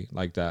property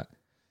like that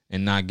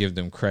and not give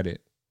them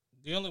credit.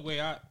 The only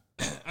way I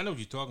know what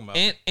you're talking about.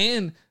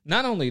 And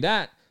not only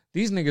that,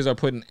 these niggas are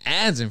putting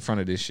ads in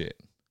front of this shit.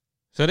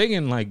 So they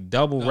getting like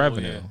double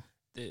revenue.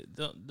 Yeah.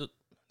 The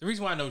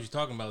reason why I know what you're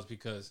talking about is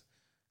because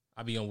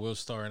I be on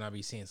WorldStar and I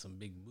be seeing some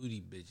big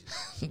booty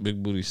bitches.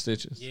 Big booty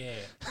stitches. Yeah.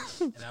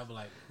 And I'll be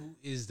like, who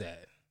is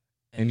that?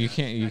 And you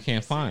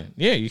can't find.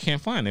 Yeah, you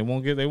can't find. They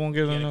won't give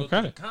them no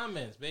credit.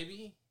 Comments,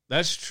 baby.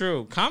 That's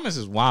true. Comments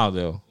is wild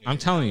though. Yeah, I'm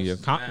telling you,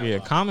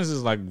 comments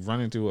is like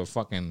running through a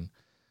fucking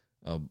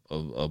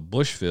a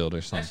bush field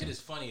or something. That shit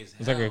is funny as hell.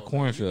 It's like a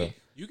cornfield.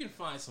 You can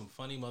find some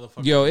funny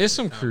motherfuckers. Yo, it's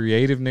some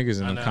creative niggas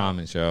in the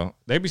comments, yo.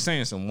 They be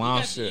saying some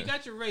wild shit. You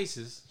got your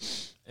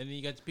racists, and then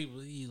you got the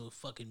people, you little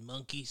fucking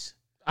monkeys.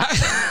 You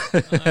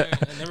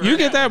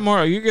get that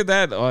more. You get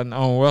that on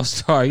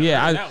WorldStar.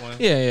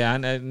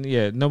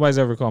 Yeah, Nobody's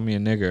ever called me a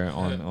nigger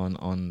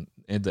on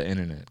the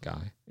internet,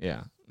 guy.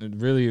 Yeah,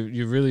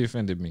 you really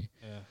offended me.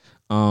 Yeah.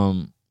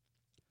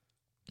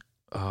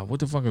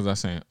 What the fuck was I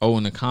saying? Oh,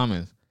 in the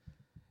comments,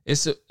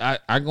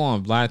 I go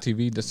on Vlad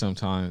TV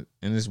sometimes,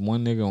 and there's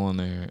one nigga on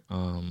there.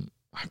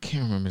 I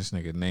can't remember this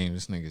nigga's name.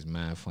 This nigga's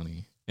mad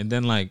funny. And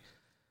then like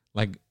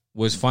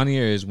what's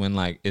funnier is when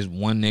like is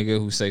one nigga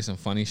who say some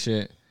funny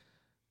shit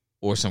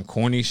or some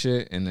corny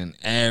shit, and then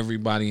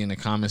everybody in the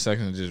comment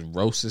section just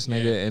roast this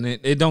nigga, and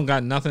it don't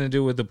got nothing to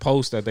do with the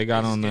post that they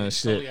got on the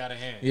shit. Totally out of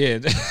hand. Yeah,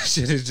 that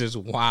shit is just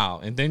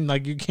wild. And then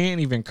like you can't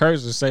even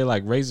curse or say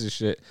like racist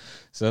shit,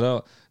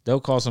 so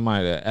they'll call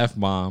somebody the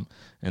F-bomb,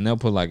 and they'll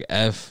put like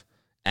F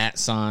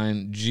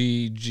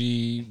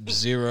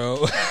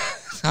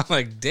 @GG0. I'm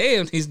like,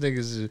 damn, these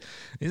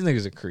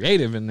niggas are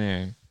creative in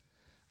there.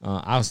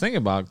 I was thinking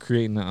about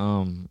creating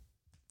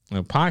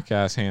a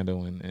podcast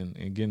handle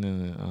and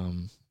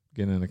getting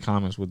in the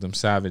comments with them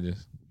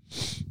savages.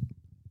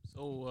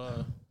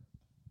 So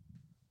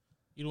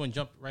you don't want to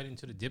jump right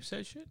into the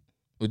Dipset shit?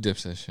 What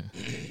Dipset shit?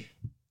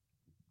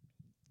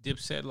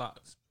 Dipset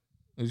locks.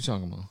 What you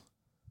talking about?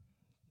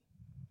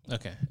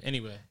 Okay.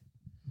 Anyway,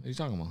 what you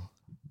talking about?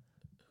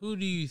 Who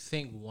do you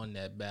think won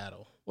that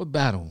battle? What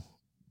battle?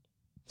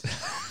 I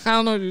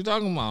don't know what you're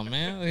talking about,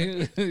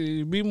 man.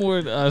 Be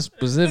more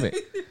specific.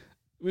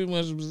 Be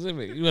more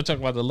specific. You want to talk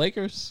about the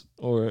Lakers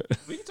or?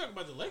 We can talk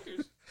about the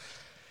Lakers.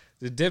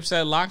 The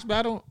Dipset locks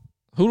battle.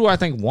 Who do I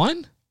think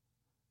won?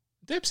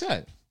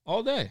 Dipset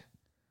all day.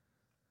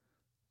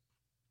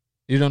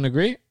 You don't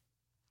agree?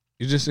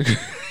 You disagree?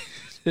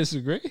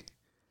 Disagree?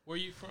 Where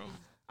you from?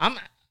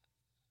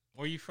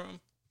 Where you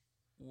from?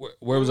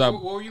 Where was I?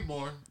 Where were you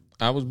born?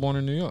 I was born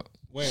in New York.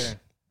 Where?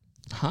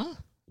 Huh?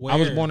 Where? I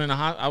was born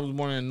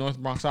in North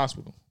Bronx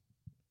Hospital.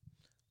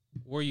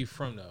 Where are you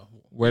from though?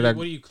 What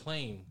do you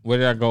claim? Where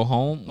did I go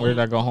home? Where did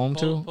I go home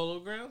to? Polo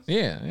Grounds?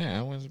 Yeah,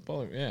 I went to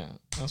Polo. Yeah,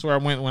 that's where I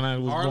went when I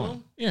was Harlem?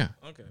 born. Yeah.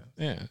 Okay.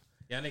 Yeah.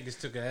 Y'all niggas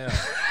took a L.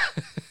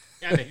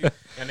 Y'all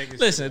niggas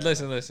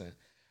Listen.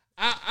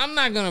 I'm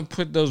not gonna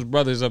put those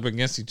brothers up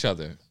against each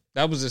other.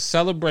 That was a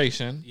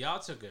celebration. Y'all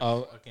took a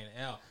fucking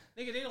L.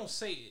 Nigga, they don't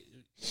say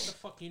what the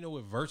fuck you know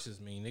what verses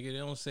mean, nigga. They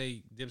don't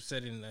say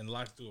Dipset and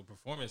Locks do a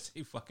performance.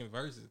 They fucking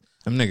verses.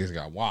 Them niggas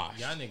got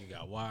washed. Y'all nigga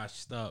got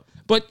washed up.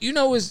 But you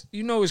know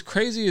what's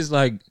crazy is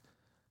like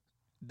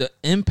the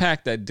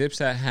impact that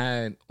Dipset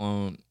had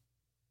on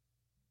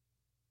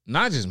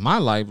not just my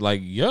life,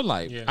 like your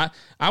life. Yeah.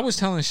 I was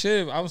talking to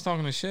Shiv,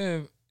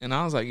 and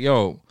I was like,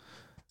 yo,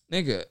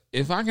 nigga,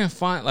 if I can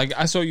find, like,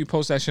 I saw you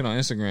post that shit on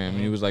Instagram,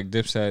 and you was like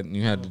Dipset, and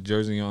you had the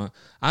jersey on.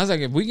 I was like,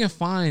 if we can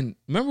find,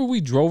 remember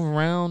we drove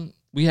around,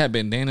 we had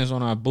bandanas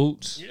on our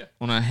boots,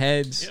 on our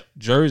heads,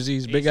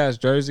 jerseys, big ass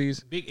jerseys.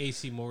 Big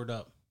AC Moored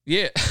up.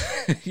 Yeah.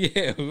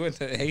 Yeah, we went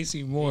to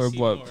AC Moore,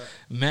 but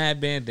mad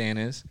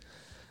bandanas.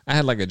 I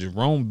had like a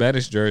Jerome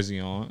Bettis jersey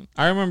on.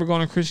 I remember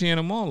going to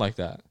Christiana Mall like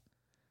that.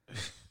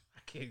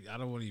 I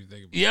don't want to even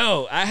think about it.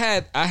 Yo, I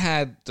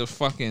had the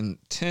fucking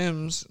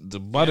Timbs, the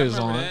butters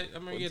on. I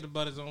remember you had the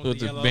butters on with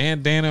the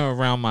bandana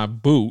around my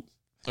boot,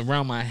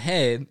 around my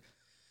head.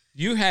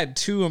 You had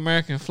 2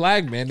 American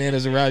flag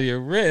bandanas around your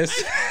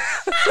wrist.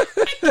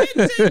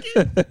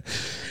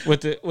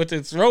 with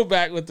the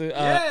throwback with the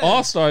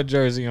All-Star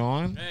jersey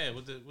on. Yeah,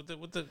 with the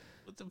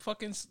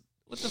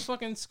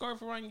fucking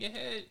scarf around your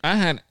head. I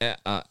had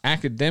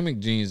academic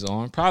jeans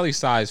on, probably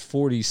size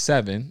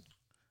 47.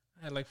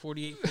 I had like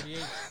 48, 48.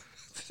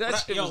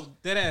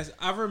 Dead ass.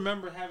 I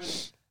remember having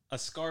a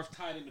scarf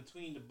tied in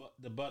between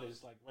the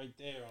butters, like right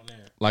there on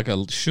there. Like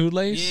a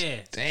shoelace? Yeah.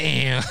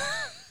 Damn.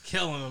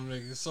 Killing them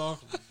niggas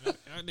softly.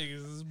 Y'all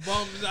niggas is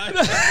bums out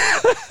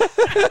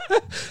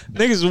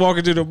Niggas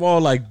walking through the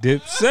mall like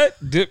Dipset.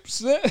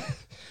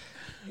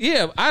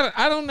 Yeah,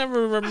 I don't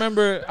never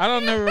remember. I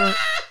don't never.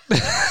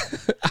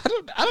 I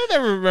don't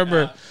ever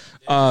remember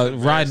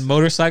riding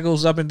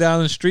motorcycles up and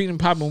down the street and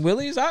popping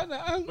wheelies.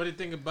 But the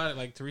thing about it,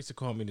 like Teresa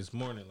called me this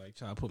morning, like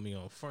trying to put me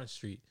on Front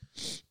Street.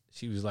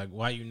 She was like,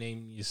 "Why you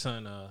name your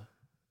son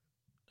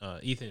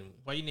Ethan?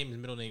 Why you name his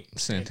middle name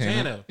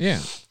Santana?" Yeah.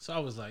 So I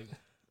was like,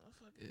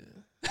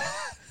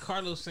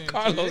 Carlos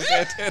Santana. Carlos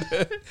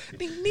Santana.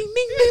 Ding ding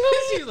ding.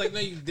 She was like, "No,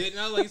 you didn't."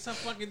 I was like, "Some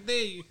fucking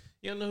day.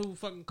 You don't know who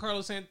fucking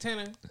Carlos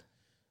Santana?"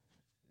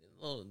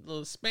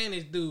 Little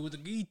Spanish dude with the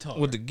guitar.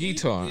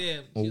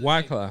 Yeah. With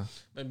Like, Wyclef.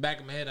 but back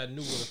in my head, I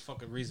knew what the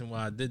fucking reason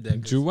why I did that.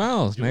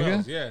 Jewels,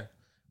 nigga. Yeah.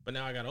 But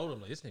now I got older.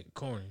 I'm like, this nigga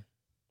corny.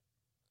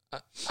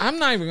 I'm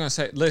not even gonna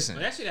say. Listen,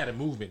 But that shit had a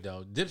movement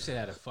though. Dipset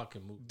had a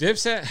fucking movement.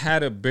 Dipset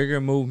had a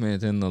bigger movement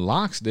than the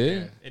Locks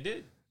did. Yeah, it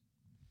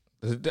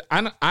did.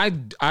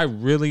 I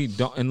really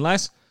don't.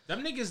 Unless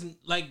Them niggas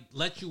like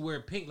let you wear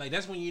pink. Like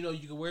that's when you know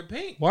you can wear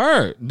pink.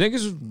 word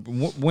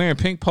niggas wearing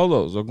pink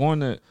polos or going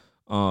to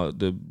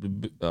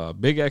the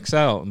Big XL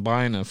and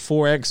buying a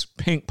 4X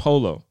pink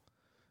polo,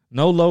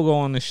 no logo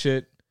on the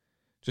shit,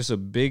 just a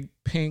big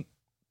pink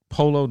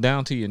polo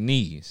down to your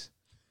knees,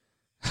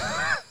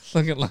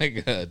 looking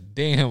like a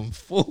damn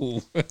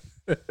fool. Damn,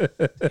 man,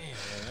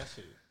 that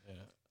shit. Yeah.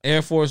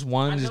 Air Force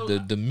Ones,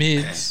 the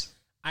mids.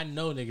 I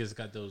know niggas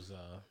got those.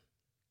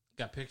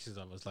 Got pictures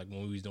of us like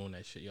when we was doing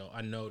that shit, yo.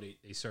 I know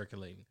they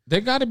circulating.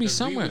 They got to be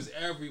somewhere. We was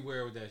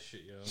everywhere with that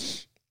shit, yo.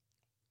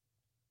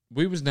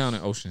 We was down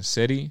in Ocean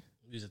City.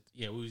 We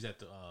was at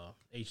the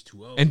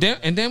H2O. And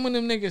then when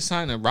them niggas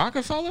signed to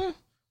Rockefeller,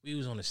 we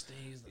was on the stage.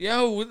 Like,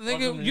 yo,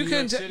 nigga,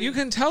 you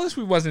couldn't tell us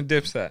we wasn't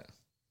Dipset.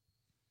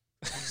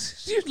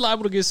 You're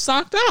liable to get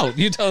socked out.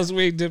 You tell us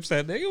we ain't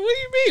Dipset, nigga. What do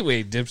you mean we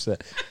ain't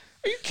Dipset?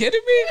 Are you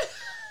kidding me?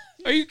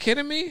 Are you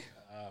kidding me?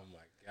 Oh my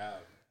god,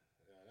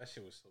 yeah, that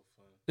shit was so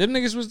fun. Them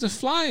niggas was the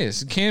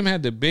flyest. Cam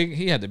had the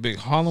big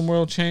Harlem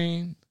World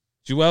chain.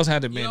 Jewels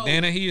had the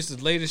bandana. He used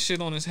to lay the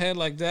shit on his head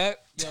like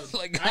that. Yo,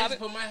 like I used to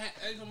put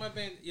my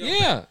band. Yo,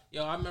 yeah.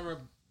 Yo, I remember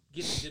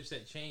getting the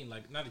Dipset chain,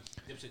 like not a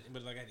Dipset,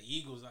 but like at the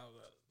Eagles.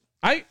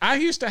 I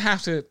used to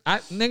have to.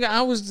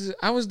 I was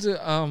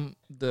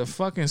the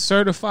fucking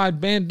certified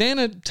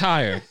bandana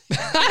tire.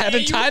 I had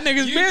to tie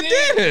niggas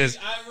bandanas.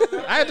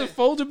 I had to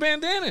fold the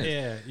bandana.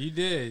 Yeah, you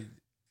did.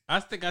 I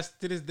think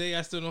to this day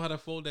I still know how to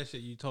fold that shit.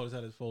 You taught us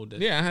how to fold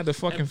that. Yeah, I had to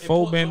fucking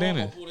fold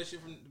bandana. Pull that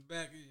shit from the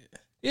back.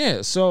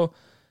 Yeah, so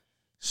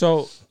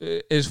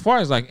as far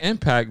as like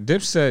impact,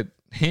 Dipset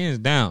hands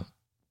down,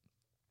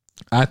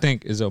 I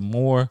think is a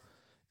more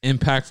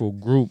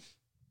impactful group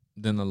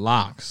than the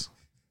Locks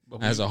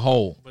as a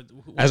whole. But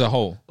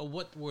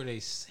what were they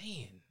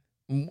saying?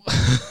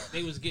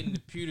 They was getting the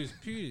pewters.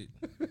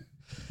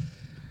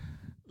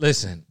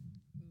 Listen,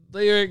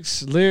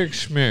 lyrics,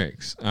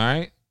 schmerics, all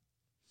right?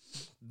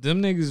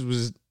 Them niggas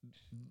was,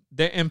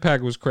 their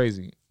impact was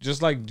crazy.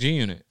 Just like G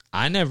Unit.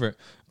 I never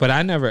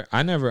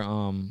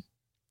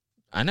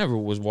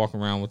was walking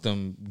around with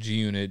them G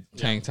Unit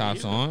tank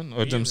tops on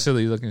or them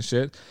silly looking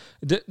shit.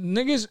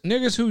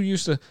 Niggas who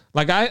used to,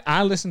 like,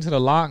 I listened to the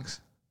Locks,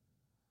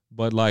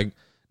 but like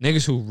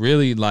niggas who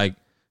really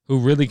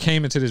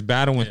came into this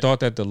battle and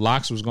thought that the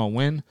Locks was gonna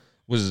win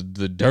was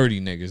the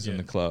dirty niggas in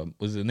the club.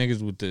 Was the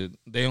niggas with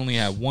they only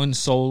had one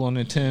sole on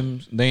their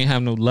Timbs. They ain't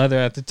have no leather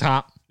at the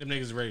top. Them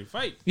niggas ready to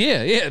fight.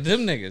 Yeah,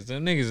 them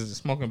niggas is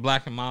smoking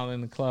Black and Mild in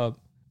the club.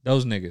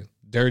 Those niggas.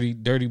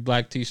 Dirty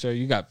black t-shirt.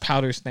 You got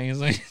powder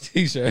stains on your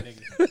t-shirt.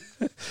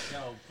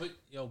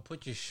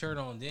 Put your shirt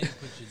on, then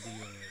put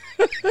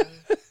your deodorant.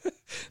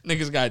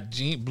 Niggas got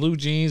blue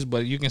jeans,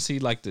 but you can see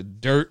like the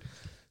dirt.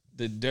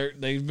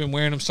 They've been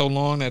wearing them so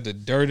long that the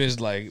dirt is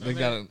like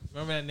remember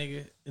that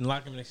nigga in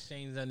Lock'em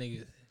Exchange? That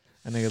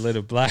nigga lit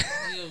it black.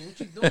 Yo, what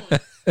you doing?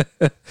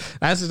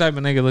 That's the type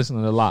of nigga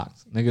listening to the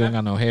Locks. Nigga don't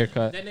got no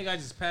haircut. That nigga I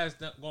just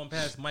going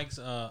past Mike's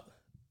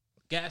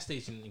gas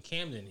station in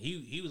Camden.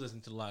 He was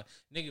listening to the Lock.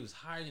 Nigga was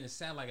hiding in the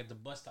satellite at the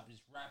bus stop,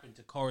 just rapping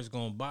to cars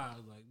going by. I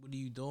was like, "What are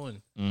you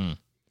doing?"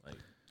 Like,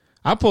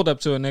 I pulled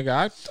up to a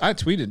nigga. I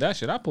tweeted that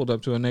shit. I pulled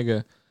up to a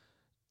nigga.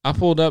 I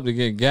pulled up to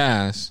get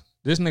gas.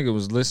 This nigga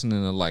was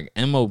listening to like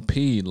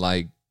MOP,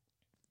 like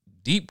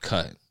Deep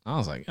Cut. I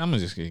was like, I'm gonna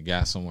just get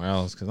gas somewhere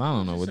else because I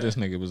don't know what this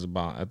nigga was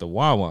about at the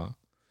Wawa.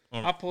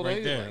 I pulled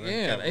right there. Like,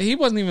 yeah, he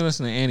wasn't even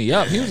listening to Annie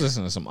Up. He was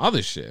listening to some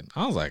other shit.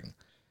 I was like,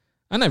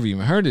 I never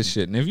even heard this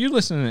shit. And if you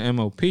listen to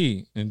MOP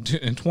in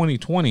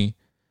 2020,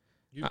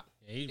 he's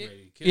ready to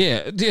kill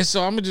yeah.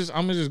 So I'm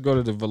gonna just go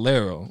to the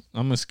Valero.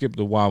 I'm gonna skip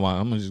the Wawa.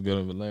 I'm gonna just go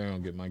to Valero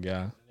and get my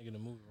guy. Nigga to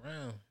move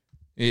around.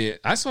 Yeah,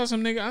 I saw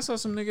some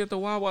nigga at the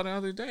Wawa the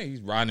other day.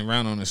 He's riding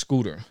around on a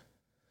scooter,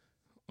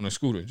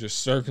 just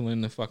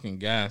circling the fucking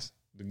gas.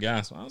 The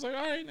gas. I was like,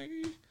 all right,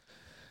 nigga,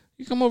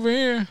 you come over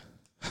here.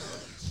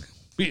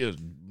 Be a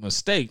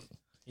mistake.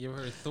 You ever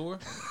heard of Thor?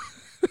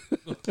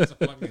 some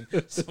fucking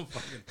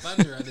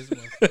thunder on this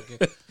motherfucker.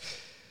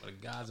 But the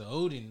gods of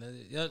Odin.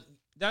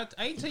 I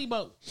ain't tell you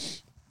about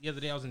the other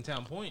day I was in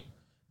Town Point.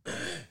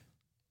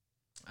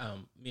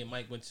 me and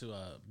Mike went to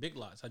Big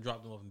Lots. I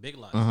dropped him off in Big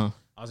Lots. Uh-huh.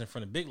 I was in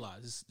front of Big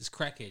Lots. This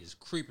crackhead is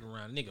creeping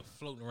around, nigga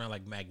floating around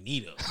like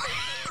Magneto.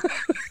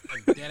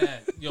 Like dead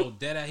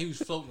ass. He was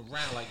floating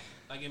around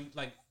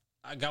like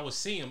I would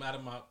see him out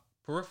of my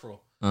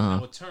peripheral. I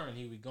would turn,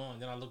 he would be gone.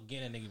 Then I look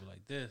again, and nigga be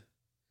like this.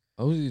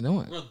 What was he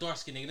doing? Real dark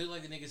skin nigga. Look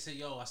like the nigga said,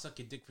 "Yo, I suck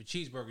your dick for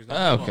cheeseburgers."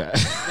 Okay.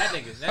 That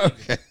nigga.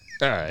 Okay.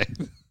 All right.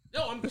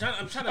 No, I'm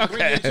trying to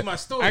bring you into my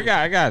story. I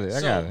got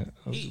it.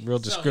 He- Real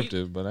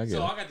descriptive, but I get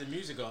So it. I got the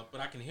music up,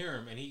 but I can hear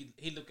him, and he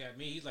looked at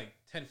me. He's like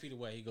 10 feet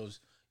away. He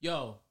goes,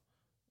 "Yo,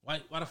 why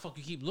the fuck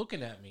you keep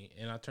looking at me?"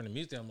 And I turn the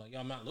music down. I'm like, "Yo,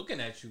 I'm not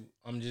looking at you.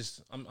 I'm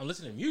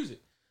listening to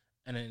music."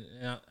 And then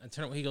I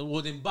turn. He goes,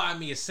 "Well, then buy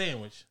me a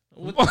sandwich."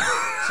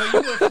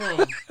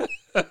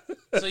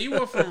 So you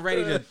went from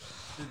ready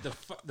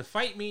to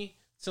fight me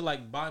to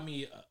like buy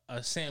me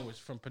a sandwich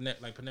from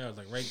Panera's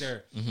like right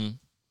there. Mm-hmm.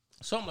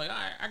 So I'm like, all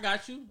right, I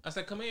got you. I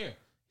said, come here.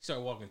 He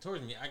started walking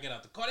towards me. I get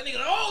out the car. That nigga,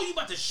 oh, you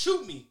about to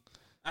shoot me?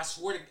 I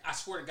swear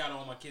to God on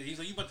all my kids. He's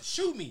like, you about to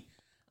shoot me?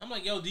 I'm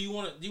like, yo, do you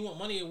want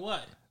money or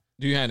what?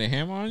 Do you have a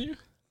hammer on you?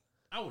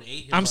 I would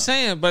hate him. I'm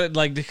saying, but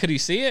like, could he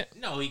see it?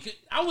 No, he could.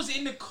 I was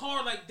in the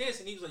car like this,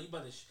 and he was like, you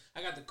about to?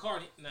 I got the car.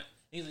 And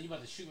he's like, you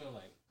about to shoot me? I'm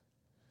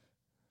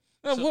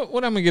like,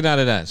 What I'm gonna get out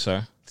of that,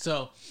 sir?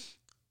 So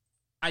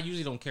I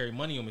usually don't carry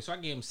money on me, so I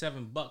gave him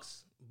 $7.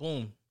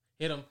 Boom,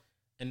 hit him.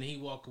 And then he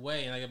walked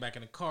away, and I get back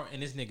in the car, and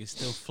this nigga's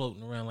still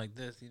floating around like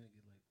this. He like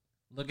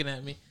looking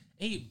at me.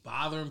 And he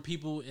bothering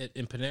people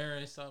in Panera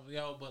and stuff,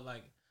 yo. But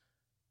like,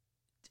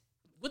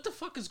 what the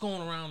fuck is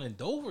going around in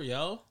Dover,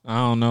 yo? I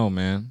don't know,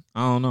 man. I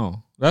don't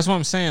know. That's what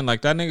I'm saying.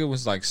 Like, that nigga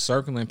was like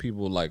circling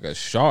people like a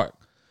shark.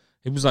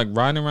 He was like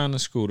riding around the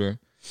scooter,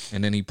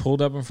 and then he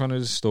pulled up in front of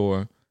the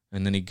store,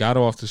 and then he got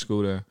off the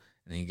scooter,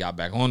 and then he got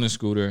back on the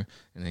scooter,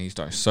 and then he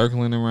started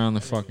circling around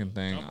the fucking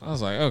thing. I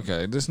was like,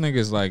 okay, this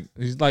nigga's like,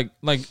 he's like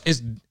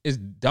it's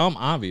dumb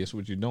obvious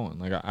what you're doing.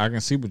 Like, I can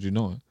see what you're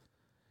doing.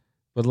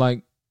 But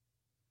like,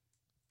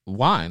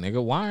 why,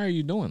 nigga? Why are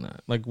you doing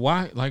that? Like,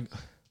 why? Like,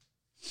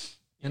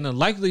 and the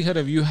likelihood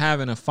of you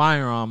having a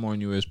firearm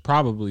on you is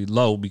probably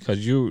low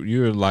because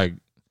you're like,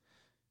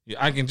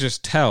 I can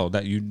just tell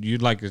that you're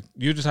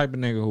the type of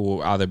nigga who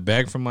will either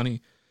beg for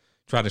money,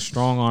 try to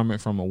strong arm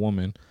it from a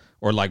woman,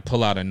 or like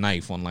pull out a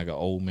knife on like an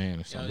old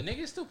man or something. Yo,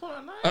 the niggas still pull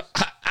out knives?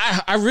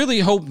 I really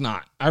hope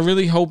not. I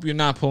really hope you're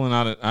not pulling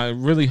out. I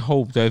really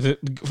hope that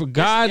for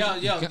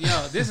God. Yo,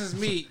 this is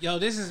me. Yo,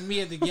 this is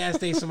me at the gas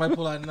station. Somebody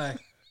pull out a knife.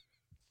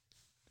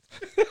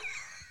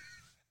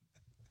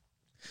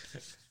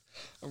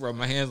 I rub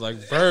my hands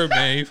like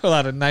Birdman. You pull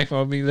out a knife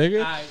on me,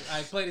 nigga.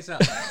 I play this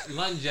out.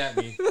 Lunge at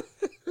me.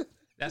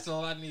 That's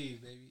all I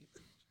need, baby.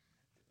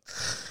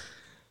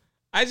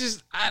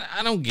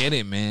 I don't get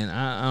it, man.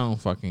 I don't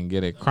fucking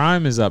get it.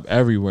 Crime is up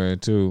everywhere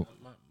too.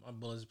 My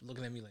bullet's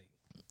looking at me like,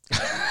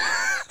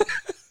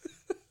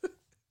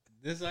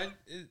 this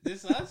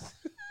us?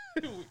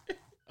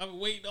 I'm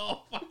waiting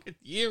all fucking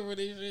year for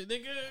this shit,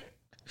 nigga.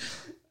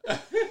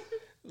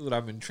 That's what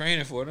I've been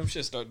training for. Them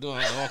shit start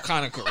doing all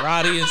kind of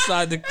karate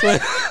inside the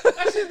clip.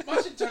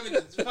 My shit turned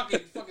into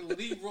fucking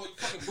Leroy,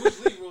 fucking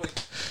Bruce Leroy.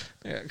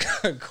 Yeah,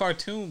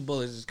 cartoon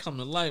bullets just come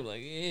to life.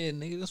 Like, yeah,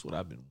 nigga, that's what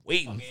I've been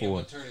waiting for.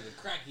 I'm turning into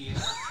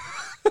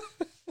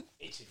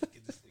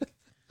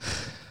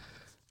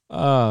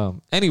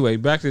crackhead. Anyway,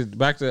 back to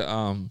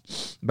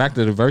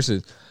the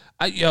verses.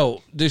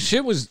 The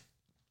shit was.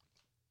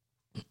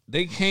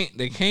 They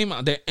came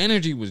out. Their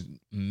energy was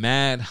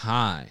mad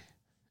high,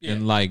 Yeah,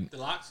 and like the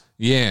locks.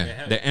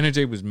 yeah, the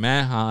energy was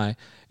mad high,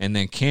 and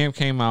then Cam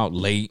came out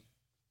late.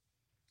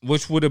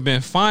 Which would have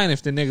been fine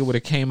if the nigga would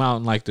have came out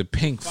in like the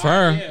pink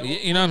fur. Yeah,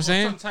 you know what I'm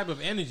saying? Some type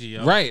of energy,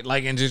 yo. Right,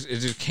 like, and it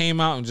just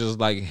came out and just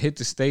like hit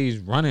the stage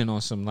running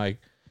on some like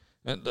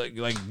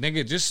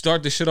nigga, just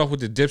start the shit off with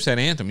the Dipset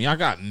anthem. Y'all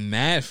got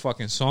mad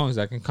fucking songs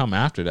that can come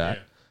after that.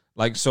 Yeah.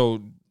 Like,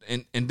 so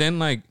and then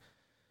like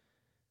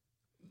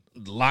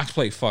Locks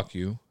play Fuck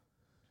You,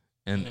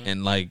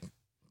 and like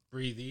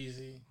Breathe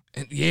Easy.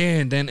 and yeah,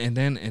 and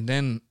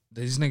then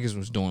these niggas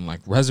was doing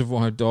like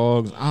Reservoir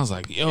Dogs. I was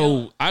like,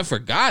 yo, I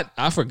forgot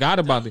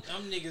about it.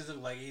 Them niggas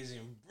look like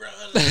Asian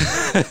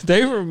brothers.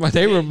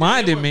 they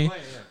reminded me.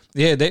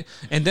 Playing, Yeah,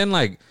 and then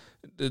like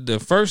the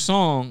first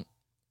song,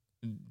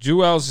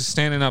 Jewels is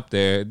standing up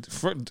there.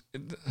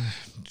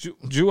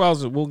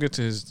 Jewels, we'll get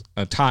to his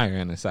attire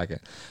in a second.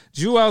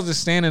 Jewels is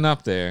standing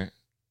up there,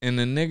 and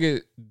the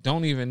nigga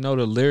don't even know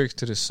the lyrics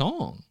to the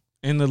song.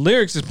 And the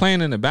lyrics is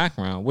playing in the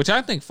background, which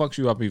I think fucks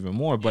you up even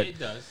more. But it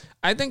does.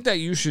 I think that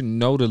you should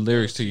know the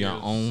lyrics to your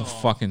own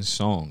song. fucking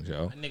songs,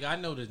 yo. Nigga, I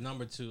know the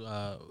number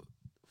to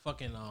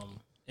fucking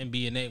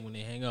MBNA when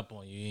they hang up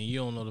on you, and you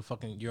don't know the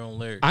fucking your own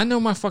lyrics. I know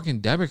my fucking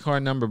debit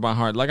card number by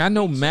heart. Like, I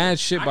know mad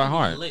shit by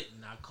heart. Lit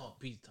and I call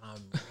peacetime.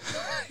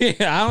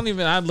 Yeah,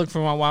 I'd look for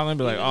my wallet and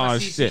be like, oh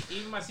shit.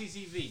 Even my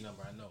CCV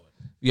number, I know it.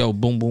 Yo,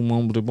 boom, boom,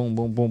 boom, boom,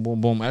 boom, boom, boom,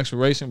 boom.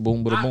 Expiration,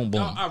 boom, boom, boom,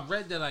 boom. I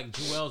read that like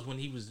Joel's when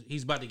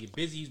he's about to get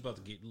busy, he's about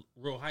to get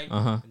real hype,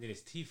 Uh-huh. and then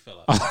his teeth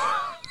fell out.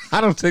 I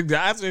don't think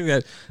that. I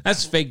think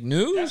that's fake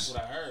news. That's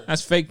what I heard.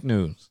 That's fake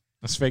news.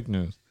 That's fake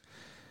news.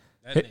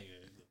 That nigga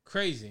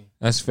crazy.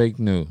 That's fake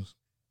news.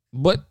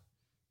 But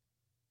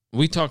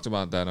we talked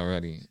about that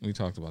already. But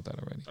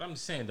I'm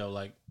just saying though,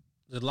 like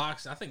the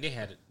Locks, I think they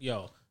had it.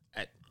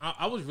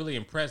 I was really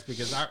impressed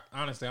because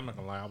honestly, I'm not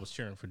gonna lie, I was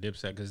cheering for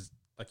Dipset because,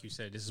 like you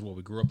said, this is what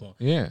we grew up on.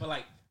 Yeah. But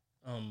like,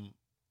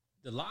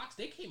 the Locks,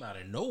 they came out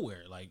of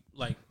nowhere. Like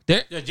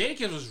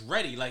Jadakiss was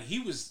ready. Like he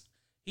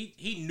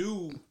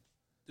knew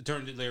to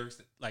turn the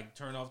lyrics, like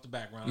turn off the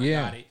background.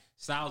 Yeah. I got it.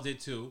 Styles did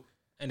too,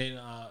 and then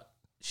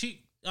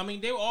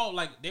they were all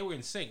like they were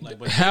in sync. Like,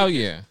 but hell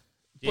yeah.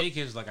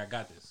 Jadakiss was like, I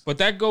got this. But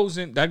that goes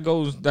with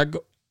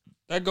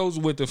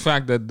the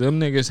fact that them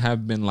niggas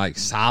have been like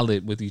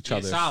solid with each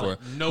other. Solid.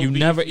 For No you beef,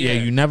 never yeah.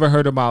 you never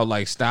heard about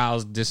like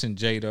Styles dissing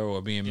Jada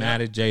or being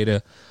mad at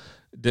Jada.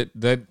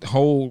 That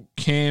whole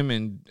Kim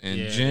and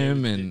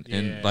Jim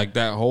and like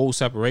that whole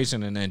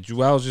separation, and then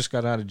Juelz just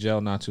got out of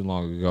jail not too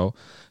long ago.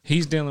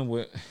 He's dealing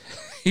with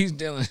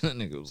whatever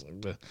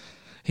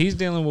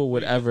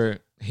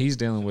he's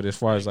dealing with as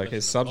far as like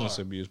his substance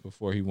abuse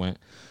before he went.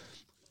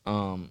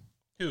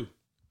 Who?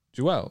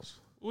 Juelz.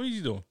 What are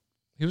you doing?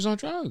 He was on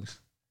drugs.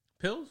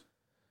 Pills?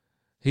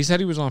 He said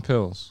he was on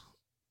pills.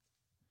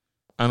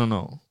 I don't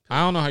know.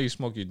 I don't know how you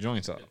smoke your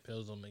joints up. Yeah,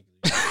 pills don't make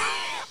it.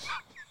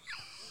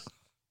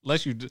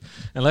 Unless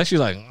you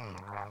like.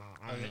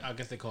 I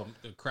guess they call them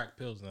the crack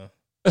pills now.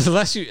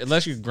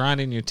 Unless you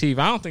grinding your teeth.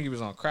 I don't think he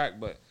was on crack,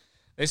 but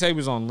they say he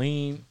was on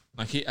lean.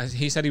 Like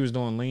he said he was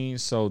doing lean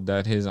so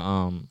that his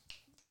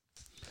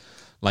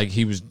like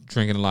he was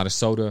drinking a lot of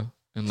soda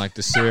and like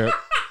the syrup.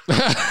 What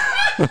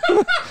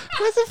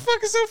the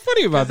fuck is so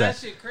funny about that?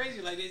 That shit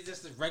crazy. Like it's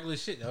just the regular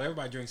shit. Though.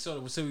 Everybody drinks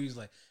soda, so he's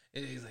like,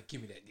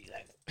 give me that.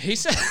 Like, he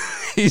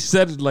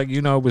said like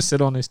it would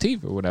sit on his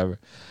teeth or whatever.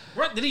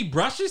 What, did he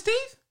brush his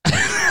teeth?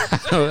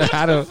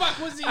 I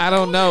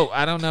don't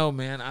know,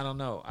 man. I don't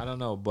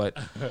know. But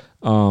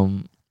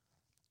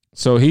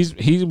so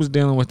he was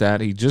dealing with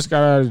that. He just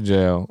got out of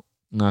jail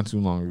not too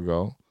long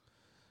ago.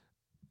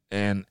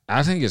 And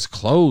I think his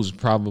clothes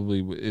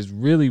probably is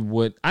really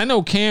what I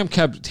know. Cam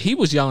he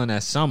was yelling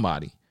at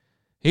somebody.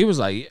 He was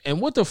like,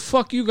 and what the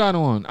fuck you got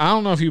on? I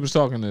don't know if he was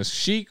talking to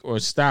Sheik or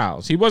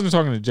Styles. He wasn't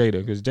talking to Jada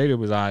because Jada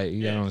was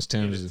he got on his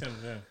Timbs.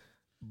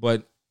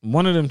 But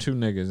one of them two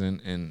niggas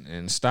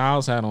and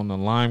Styles had on the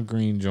lime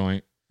green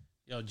joint.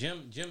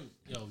 Jim and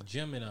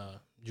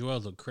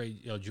Juelz look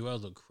crazy.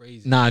 Juelz look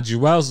crazy. Nah,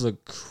 Juelz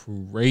look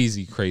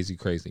crazy.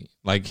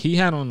 Like he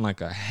had on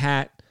like a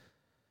hat,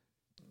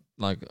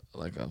 like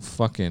a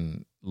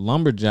fucking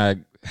lumberjack.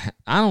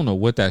 I don't know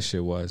what that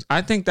shit was.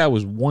 I think that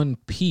was one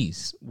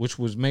piece, which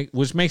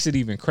makes it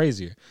even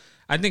crazier.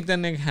 I think that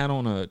nigga had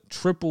on a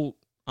triple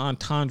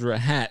entendre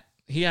hat.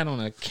 He had on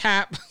a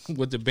cap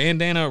with the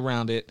bandana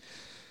around it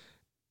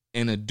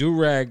and a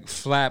do-rag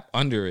flap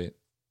under it.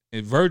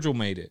 And Virgil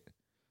made it.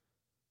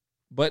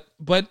 But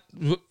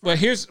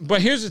here's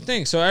the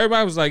thing. So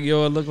everybody was like,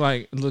 yo, it looked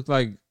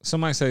like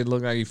somebody said it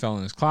looked like he fell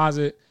in his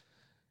closet.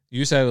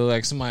 You said it looked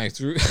like somebody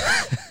threw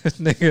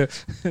some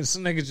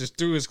nigga just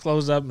threw his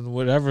clothes up and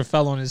whatever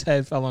fell on his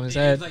head. He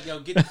was like, yo,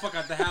 get the fuck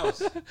out the house.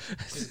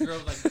 His girl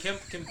was like,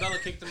 Kim Bella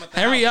kicked him out the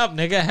house. Hurry up,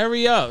 nigga,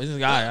 hurry up. He's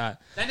like, all right.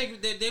 That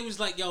nigga, they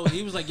was like, yo,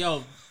 he was like,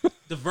 yo,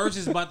 the verse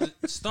is about to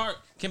start.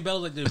 Kim Bella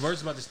like, the verse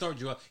is about to start,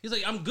 Joel. He's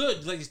like, I'm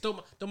good. Like, he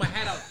throw my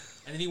hat out.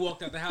 And then he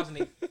walked out the house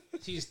and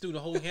she just threw the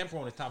whole hamper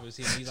on the top of his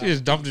head. She like,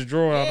 just dumped the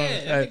drawer out.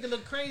 Yeah, that nigga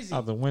look crazy.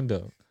 Out the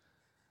window.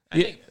 That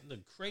nigga look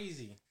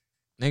crazy.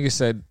 Nigga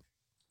said,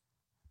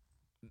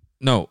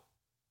 no,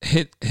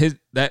 his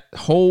that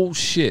whole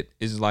shit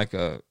is like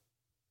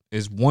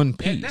is one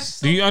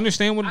piece. Do you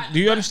understand what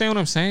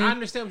I'm saying? I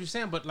understand what you're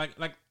saying, but like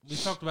we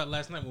talked about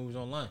last night when we was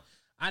online.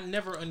 I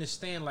never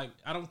understand. Like,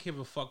 I don't give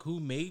a fuck who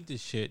made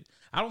this shit.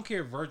 I don't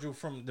care if Virgil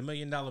from the $1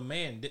 Million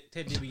Man,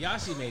 Ted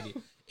DiBiase made it.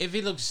 If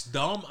it looks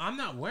dumb, I'm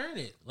not wearing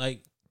it.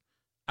 Like,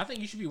 I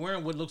think you should be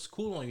wearing what looks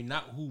cool on you,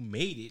 not who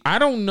made it. I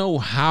don't know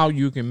how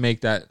you can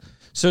make that.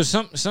 So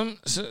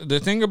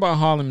the thing about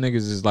Harlem niggas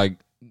is like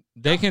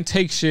they can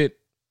take shit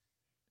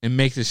and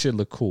make this shit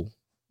look cool,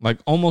 like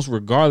almost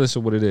regardless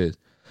of what it is.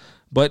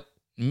 But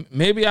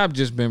maybe I've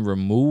just been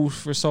removed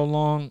for so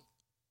long,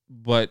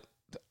 but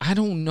I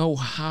don't know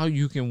how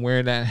you can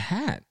wear that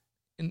hat.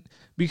 And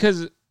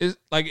because it's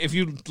like if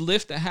you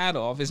lift the hat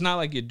off, it's not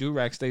like your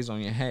do-rag stays on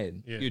your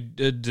head. Yeah.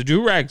 The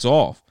do-rag's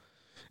off.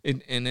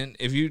 And then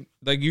if you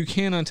like, you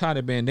can't untie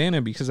the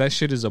bandana because that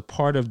shit is a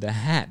part of the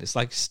hat. It's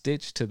like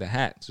stitched to the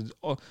hat.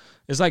 So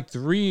it's like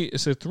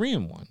it's a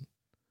 3-in-1.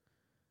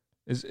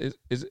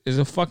 It's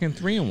a fucking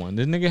 3-in-1.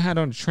 The nigga had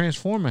on a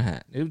Transformer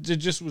hat. It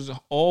just was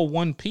all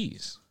one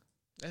piece.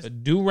 A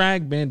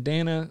do-rag,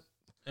 bandana.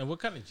 And what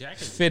kind of jacket?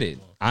 Fitted.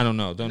 I don't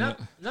know.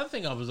 Another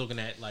thing I was looking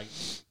at, like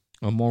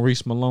a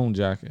Maurice Malone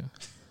jacket.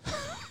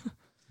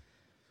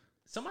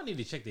 Somebody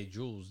need to check their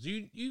jewels.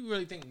 Do you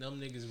really think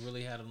them niggas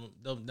really had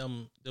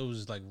them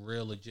those like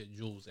real legit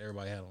jewels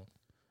everybody had on?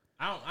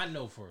 I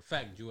know for a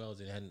fact Juelz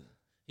hadn't.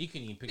 He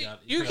couldn't even pick out.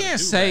 You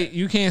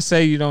can't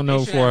say you don't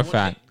know for a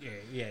fact.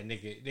 Yeah,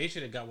 nigga. They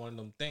should have got one of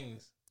them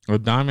things. A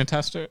diamond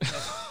tester.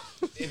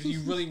 if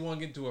you really want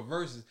to get into a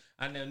versus,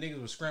 I know niggas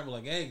would scramble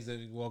like eggs if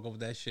you walk over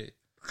that shit.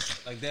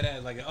 Like that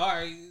ass, like, all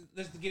right,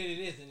 let's get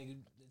into this, and it's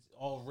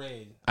all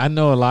red. I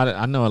know a lot of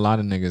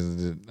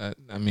niggas.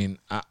 I mean,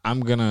 I'm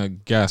gonna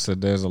guess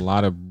that there's a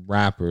lot of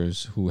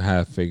rappers who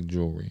have fake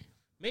jewelry.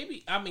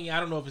 Maybe, I mean, I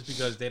don't know if it's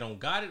because they don't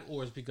got it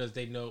or it's because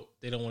they know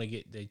they don't want to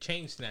get their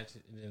chain snatched,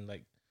 and then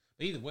like,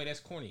 but either way, that's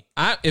corny.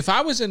 If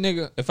I was a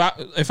nigga,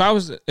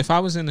 if I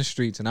was in the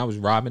streets and I was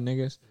robbing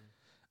niggas,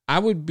 I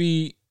would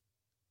be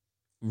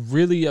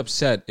really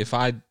upset if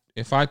I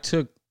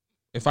took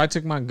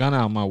my gun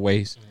out of my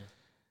waist,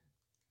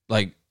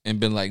 like, and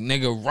been like,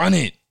 nigga, run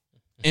it,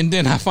 and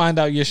then I find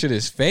out your shit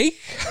is fake.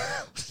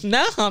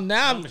 now I'm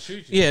gonna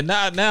shoot you. Yeah,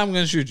 now I'm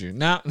gonna shoot you.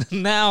 Now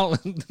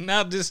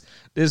this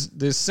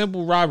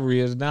simple robbery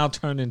has now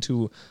turned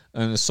into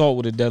an assault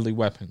with a deadly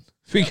weapon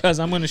because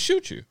I'm gonna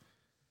shoot you.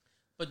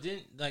 But then,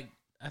 like,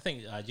 I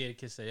think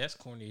Jadakiss said that's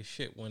corny as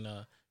shit when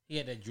he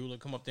had that jeweler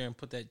come up there and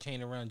put that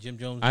chain around Jim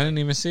Jones. I didn't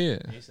even see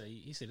it.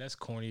 He said that's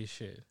corny as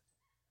shit.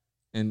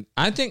 And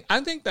I think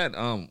that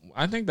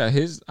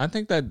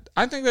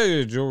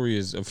their jewelry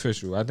is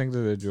official. I think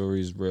that their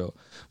jewelry is real.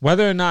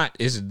 Whether or not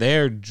it's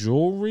their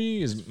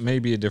jewelry is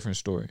maybe a different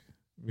story,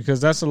 because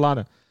that's a lot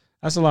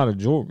of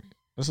jewelry.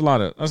 That's a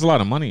lot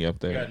of money up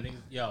there.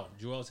 Yo,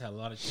 Joel's had a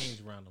lot of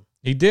chains around him.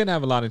 He did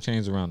have a lot of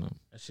chains around him.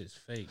 That shit's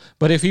fake.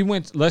 But if he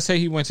went, let's say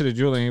he went to the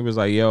jeweler and he was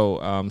like,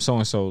 "Yo, so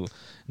and so,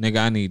 nigga,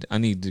 I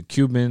need the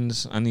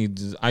Cubans, I need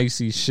the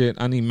icy shit,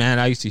 I need mad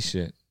icy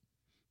shit."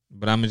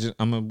 But I'm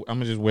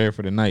gonna just wear it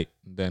for the night.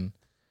 Then,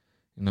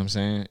 you know what I'm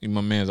saying? You my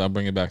mans, I'll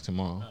bring it back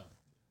tomorrow.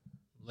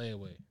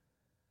 Layaway.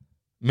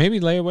 Maybe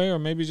layaway, or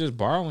maybe just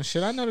borrowing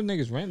shit. I know the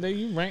niggas rent.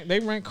 They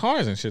rent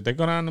cars and shit. They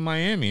go down to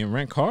Miami and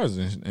rent cars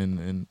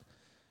and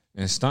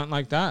stunt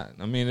like that.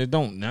 I mean, it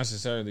don't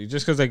necessarily,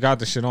 just because they got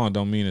the shit on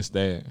don't mean it's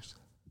theirs.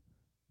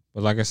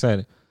 But like I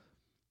said,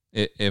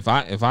 if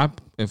I'm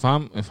a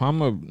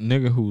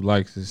nigga who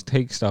likes to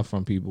take stuff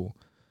from people,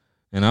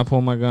 and I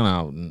pull my gun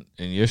out and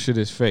your shit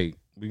is fake,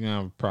 we gonna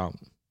have a problem.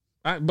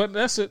 But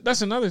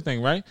that's another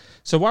thing, right?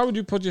 So why would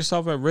you put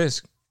yourself at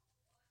risk?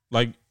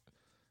 Like,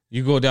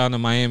 you go down to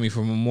Miami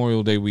for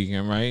Memorial Day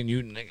weekend, right? And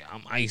you, nigga,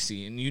 I'm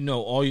icy, and you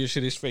know all your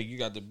shit is fake. You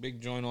got the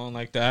big joint on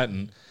like that,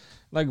 and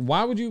like,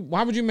 why would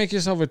you make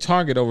yourself a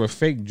target over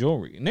fake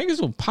jewelry? Niggas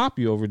will pop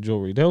you over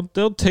jewelry. They'll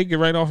take it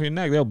right off your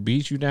neck. They'll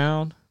beat you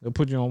down. They'll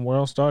put you on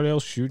World Star. They'll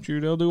shoot you.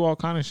 They'll do all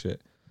kind of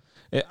shit.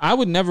 I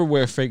would never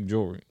wear fake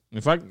jewelry.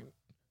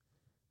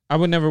 I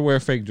would never wear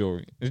fake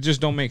jewelry. It just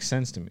don't make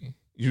sense to me.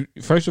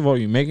 First of all,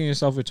 you're making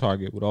yourself a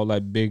target with all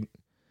that big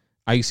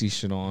icy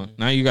shit on.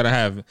 Now you gotta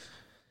have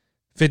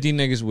 50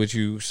 niggas with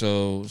you,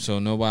 so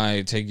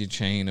nobody take your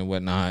chain and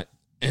whatnot.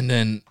 And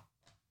then,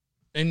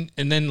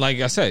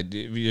 like I said,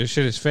 if your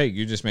shit is fake,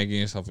 you're just making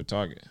yourself a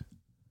target.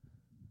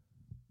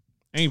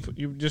 And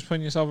you just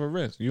putting yourself at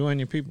risk. You and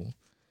your people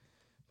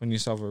putting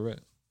yourself at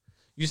risk.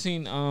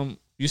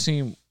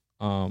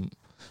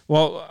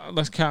 Well,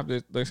 let's cap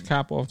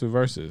off the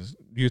verses.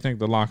 Do you think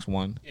the Lox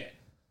won? Yeah.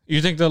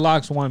 You think the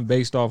Lox won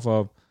based off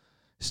of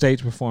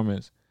stage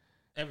performance,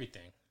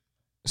 everything,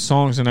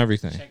 songs and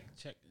everything?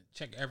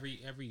 Check every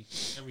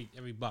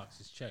box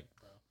is checked,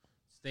 bro.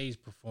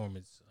 Stage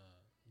performance,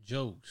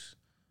 jokes,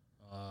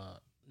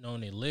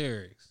 knowing their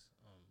lyrics.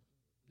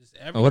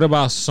 What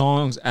about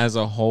songs as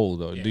a whole,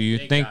 though? Yeah, do you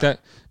think that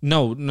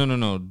no?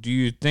 Do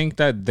you think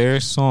that their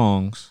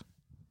songs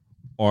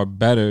are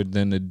better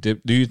than the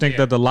Dip? Do you think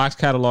that the Lox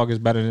catalog is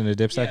better than the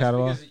Dipset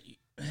catalog?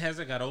 As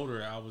I got older,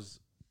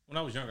 when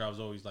I was younger, I was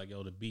always like,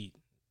 yo, the beat.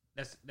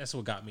 That's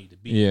what got me, the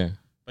beat. Yeah.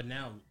 But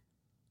now,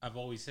 I've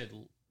always said,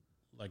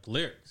 like,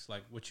 lyrics,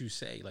 like what you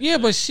say. Like, yeah,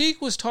 but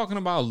Sheik was talking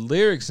about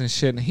lyrics and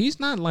shit, and he's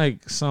not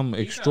like some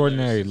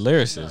extraordinary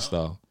lyricist,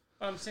 though.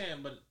 But I'm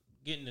saying, but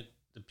getting the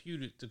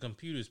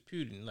computers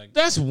puting, like,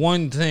 that's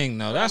one thing,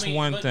 though. That's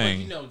one thing.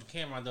 But you know,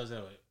 Cameron does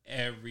that with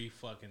every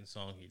fucking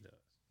song he does.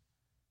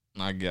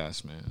 I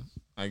guess, man.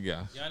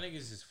 Y'all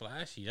niggas is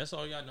flashy. That's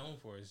all y'all known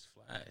for is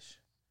flash.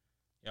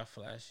 Y'all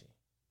flashy.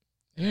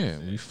 Yeah,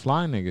 we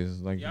fly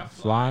niggas. Like,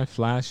 fly,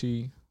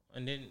 flashy.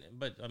 And then,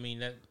 but I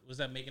mean, was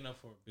that making up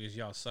for because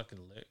y'all sucking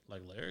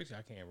like lyrics?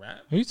 Y'all can't rap.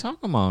 What are you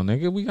talking about,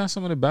 nigga? We got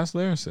some of the best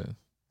lyricists.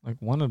 Like,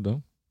 one of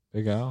them,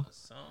 Big Al.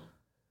 Some.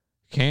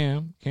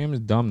 Cam is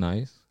dumb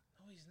nice.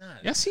 No, he's not.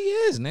 Yes, he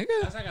is, nigga.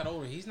 As I got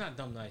older, he's not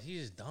dumb nice.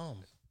 He's just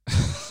dumb.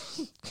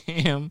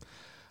 Cam,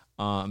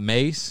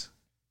 Mace.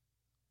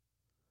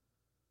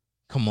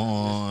 Come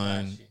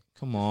on,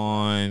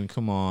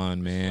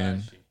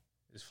 man.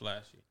 It's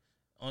flashy.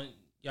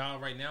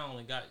 Y'all right now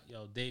only got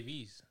Dave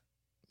East.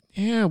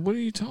 Yeah, what are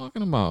you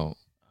talking about?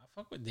 I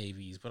fuck with Dave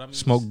East, but I mean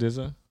Smoke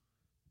Dizza. Yeah,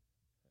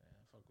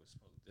 I fuck with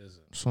Smoke Dizza.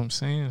 That's what I'm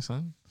saying,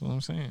 son. That's what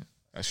I'm saying.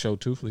 I show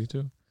Toofly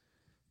too.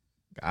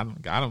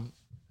 Got him.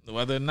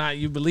 Whether or not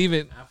you believe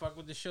it. I fuck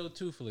with the show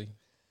Toofly.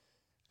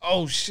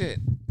 Oh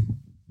shit.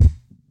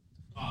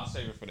 I'll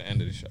save it for the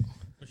end of the show.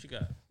 What you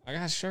got? I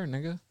got a shirt,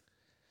 nigga.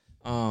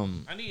 I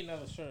need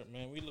another shirt,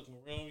 man. We looking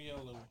real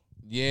yellow.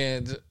 Yeah,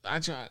 I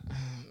try.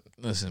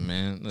 Listen,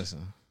 man.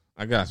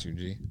 I got you,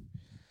 G.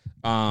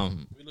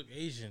 We look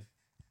Asian.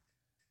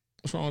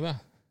 What's wrong with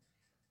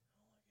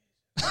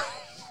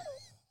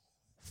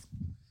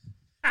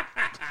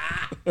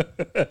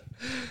that?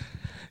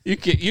 You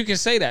can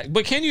say that,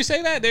 but can you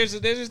say that? There's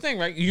this thing,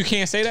 right? You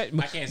can't say that.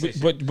 I can't say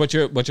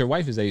but your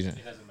wife is Asian.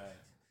 It doesn't matter.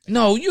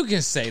 No, you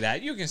can say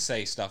that. You can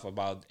say stuff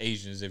about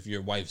Asians if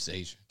your wife's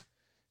Asian.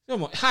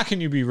 Come on, how can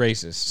you be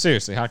racist?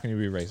 Seriously, how can you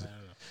be racist?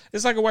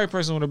 It's like a white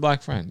person with a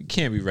black friend. You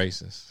can't be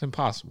racist. It's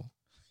impossible.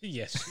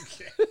 Yes, you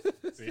can.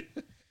 See?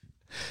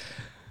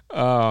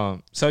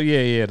 So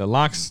yeah, the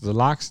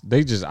locks,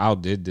 they just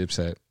outdid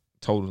Dipset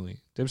totally.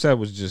 Dipset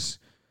was just,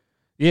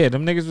 yeah,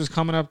 them niggas was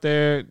coming up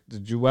there. The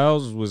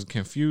Jewels was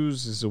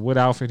confused as to what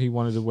outfit he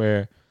wanted to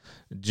wear.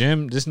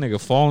 Jim, this nigga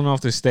falling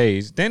off the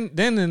stage. Then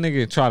the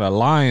nigga tried to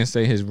lie and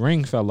say his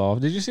ring fell off.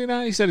 Did you see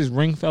that? He said his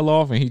ring fell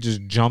off and he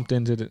just jumped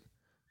into the.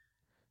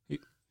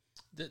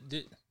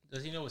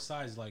 Does he know what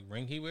size like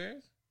ring he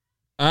wears?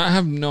 I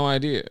have no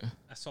idea.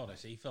 I saw that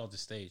shit. He fell off the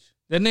stage.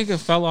 That nigga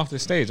fell off the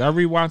stage. I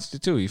rewatched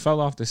it too. He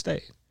fell off the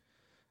stage.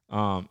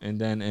 And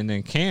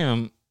then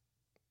Cam,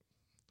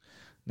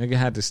 nigga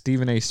had the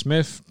Stephen A.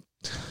 Smith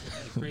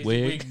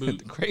wig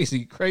boot.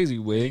 crazy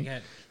wig.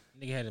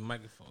 Nigga had a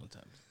microphone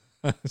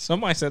type.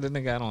 Somebody said the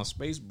nigga had on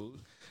space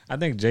boots. I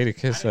think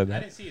Jadakiss said that. I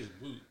didn't see his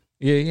boot.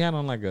 Yeah, he had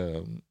on like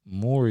a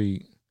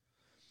Maury.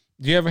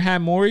 You ever had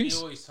Maury's?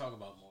 You always talk about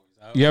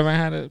Maury's. You ever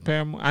had a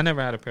pair of? I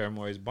never had a pair of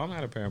Maury's. Bum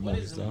had a pair of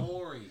Maury's though.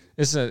 Maury?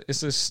 It's a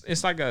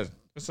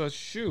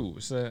shoe.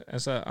 It's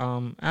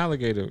a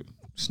alligator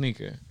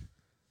sneaker.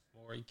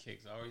 Maury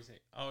kicks. I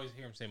always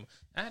hear him say.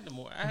 I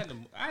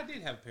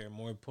did have a pair of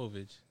Maury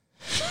Povich.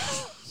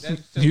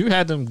 You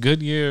had them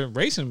Goodyear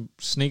racing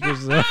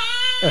sneakers though.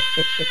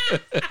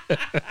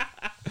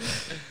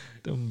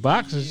 Them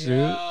boxing shoes.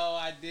 Yo,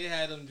 I did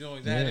have them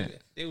joints. Yeah.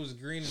 They was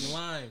green and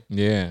lime.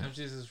 Yeah. I'm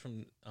just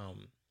from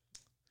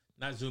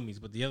not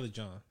Zoomies, but the other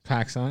John.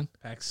 PacSun.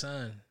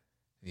 PacSun.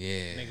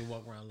 Yeah. Nigga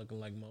walk around looking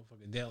like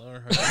motherfucking Dale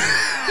Earnhardt.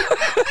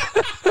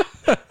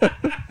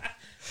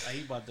 Like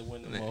he about to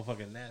win the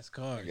motherfucking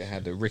NASCAR. I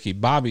had the Ricky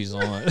Bobbies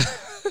on. What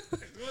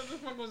the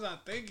fuck was I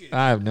thinking?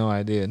 I have no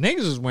idea. Niggas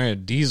was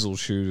wearing Diesel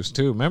shoes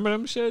too. Remember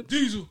them shit?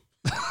 Diesel.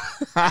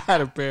 I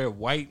had a pair of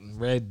white and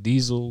red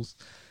Diesels.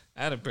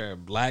 I had a pair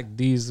of black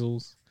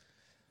Diesels.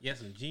 You had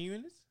some G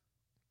units?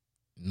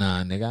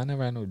 Nah, nigga, I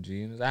never had no G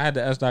units. I had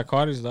the S.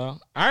 Carters though.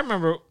 I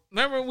remember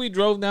when we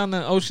drove down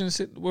to Ocean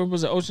City. Where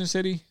was it? Ocean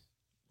City?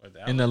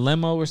 In the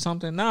limo or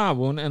something? Nah, we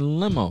were in the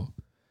limo.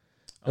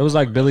 It was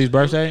like Billy's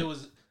birthday. It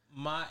was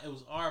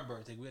our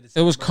birthday.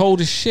 It was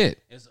cold as shit.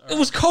 It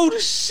was cold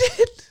as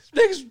shit.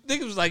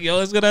 Niggas was like, yo,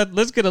 let's get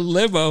a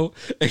limo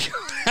and go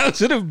down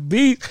to the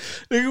beach.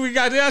 Nigga, we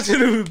got down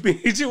to the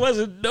beach. It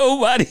wasn't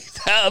nobody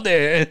down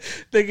there.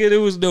 Nigga,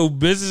 there was no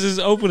businesses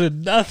open or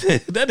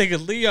nothing. That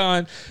nigga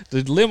Leon,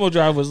 the limo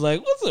driver, was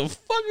like, what the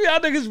fuck y'all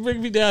niggas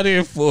bring me down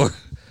here for?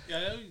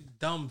 Yeah,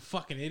 dumb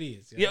fucking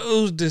idiots. Yo,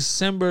 it was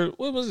December.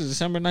 What was it?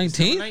 December 19th?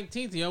 December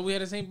 19th, yo. We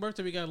had the same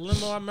birthday. We got a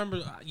limo. I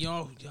remember,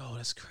 yo,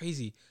 that's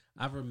crazy.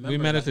 I remember. We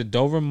met at the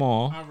Dover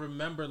Mall. I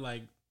remember,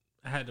 like,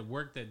 I had to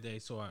work that day,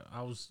 so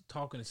I was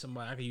talking to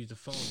somebody. I could use the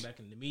phone back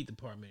in the meat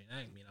department in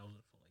Acme, and I was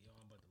like, yo,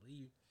 I'm about to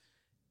leave.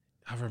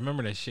 I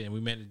remember that shit, and we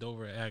met at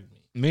Dover at Acme.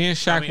 Me and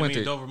Shaq went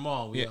to Dover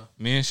Mall. Me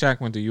and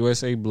Shaq went to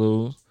USA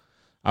Blues.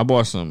 I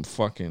bought some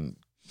fucking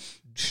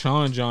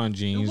Sean John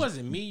jeans. It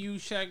wasn't me, you,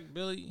 Shaq,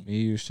 Billy. Me,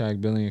 you, Shaq,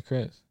 Billy, and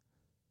Chris.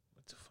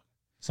 What the fuck?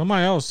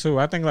 Somebody else too.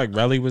 I think like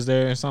Relly was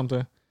there or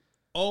something.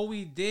 All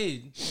we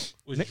did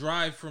was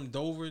drive from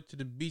Dover to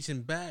the beach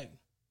and back.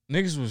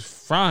 Niggas was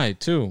fried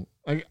too.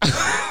 Like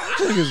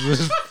niggas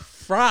was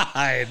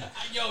fried.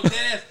 Yo,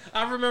 deadass.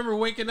 I remember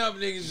waking up,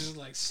 niggas just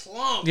like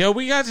slumped. Yo,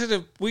 we got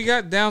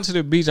down to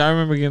the beach. I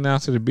remember getting down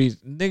to the beach.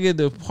 Nigga,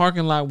 the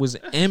parking lot was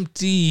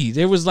empty.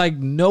 There was like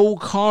no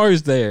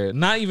cars there.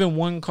 Not even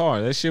one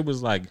car. That shit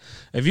was like,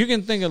 if you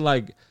can think of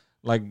like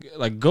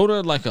go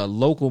to like a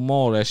local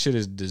mall, that shit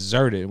is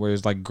deserted, where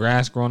it's like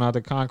grass growing out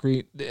the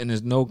concrete and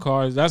there's no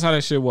cars. That's how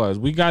that shit was.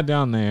 We got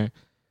down there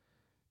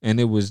and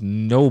there was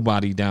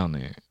nobody down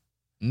there.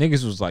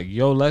 Niggas was like,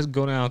 yo, let's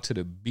go down to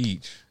the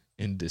beach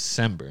in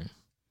December.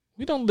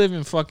 We don't live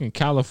in fucking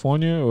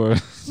California or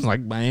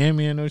like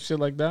Miami and no shit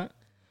like that.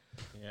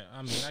 Yeah,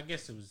 I mean, I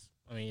guess it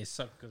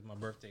sucked because my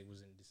birthday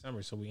was in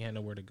December, so we had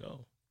nowhere to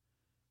go.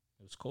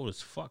 It was cold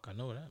as fuck. I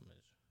know that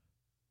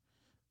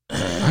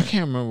much. I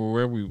can't remember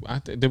where we.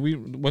 What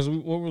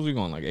was we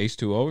going, like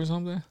H2O or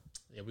something?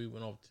 Yeah, we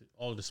went off to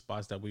all the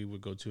spots that we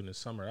would go to in the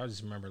summer. I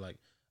just remember like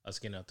us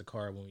getting out the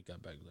car when we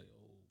got back. Like,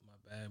 oh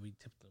my bad, we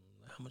tipped them.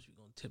 How much we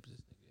gonna tip this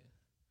nigga?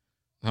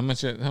 How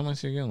much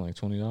you getting? Like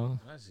 $20?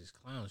 That's just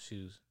clown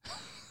shoes.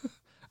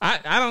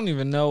 I don't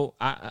even know.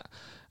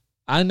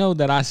 I know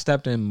that I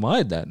stepped in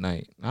mud that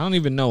night. I don't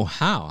even know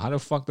how. How the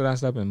fuck did I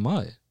step in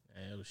mud?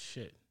 Man, it was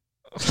shit.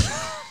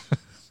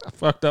 I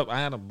fucked up. I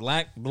had a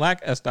black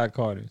S.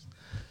 Carters.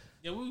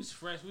 Yeah, we was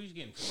fresh. We was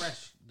getting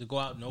fresh to go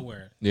out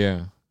nowhere.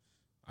 Yeah.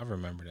 I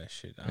remember that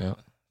shit. Yeah.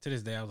 To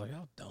this day, I was like,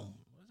 how dumb.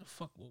 What the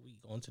fuck were we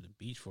going to the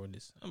beach for in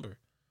December?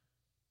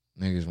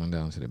 Niggas went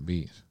down to the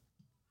beach.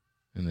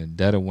 in the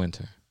dead of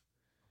winter.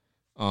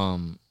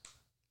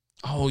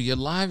 Oh, your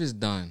live is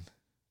done.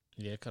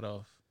 Yeah, cut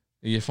off.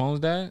 Your phone's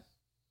dead?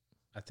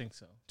 I think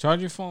so.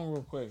 Charge your phone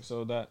real quick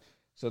so that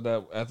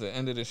at the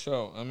end of the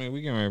show, I mean,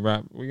 we're gonna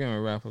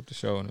wrap up the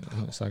show in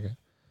a second.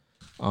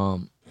 I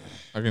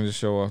can just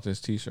show off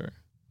this T-shirt.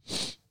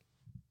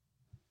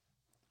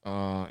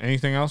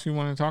 Anything else you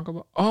want to talk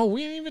about? Oh,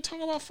 we didn't even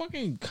talk about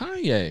fucking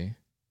Kanye.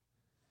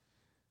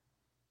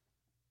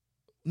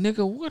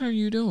 Nigga, what are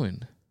you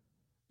doing?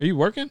 Are you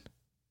working?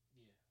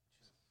 Yeah.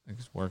 I think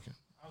it's working.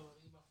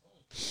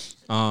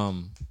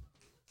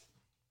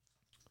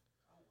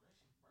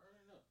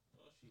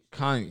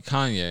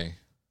 Kanye.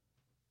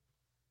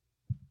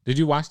 Did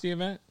you watch the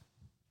event?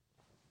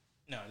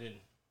 No, I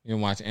didn't. You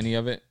didn't watch any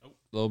of it? Nope.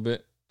 A little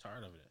bit?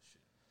 Tired of that shit.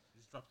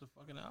 Just drop the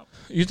fucking album.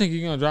 You think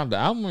you're gonna drop the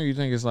album, or you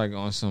think it's like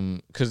on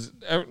some? Because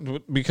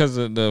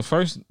the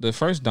first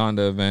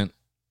Donda event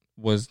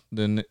was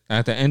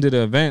at the end of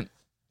the event,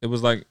 it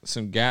was like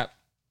some Gap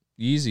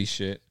Yeezy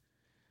shit,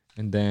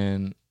 and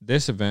then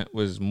this event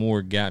was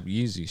more Gap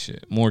Yeezy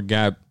shit, more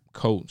Gap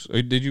coats.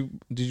 Did you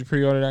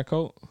pre-order that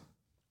coat?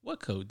 What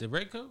coat? The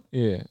red coat?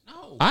 Yeah.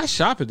 No. I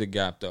shop at the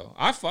Gap though.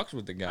 I fucks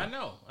with the Gap. I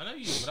know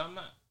you do, but I'm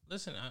not.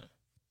 Listen,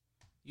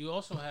 you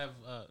also have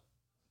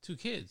 2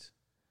 kids.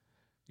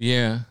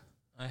 Yeah.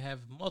 I have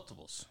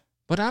multiples.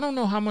 But I don't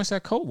know how much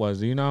that coat was.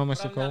 Do you know how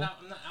much the coat?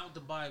 I'm not out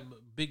to buy a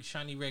big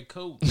shiny red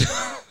coat.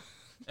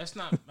 That's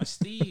not my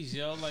steez,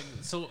 yo. Like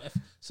so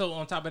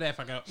on top of that, if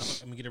I'm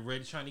gonna get a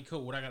red shiny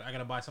coat, what I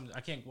gotta buy something. I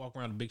can't walk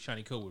around a big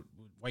shiny coat with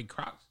white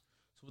Crocs.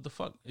 So what the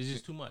fuck? It's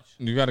just too much.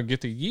 You got to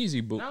get the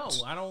Yeezy boots.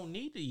 No, I don't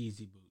need the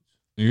Yeezy boots.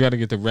 You got to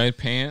get the red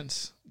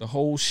pants, the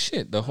whole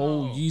shit, the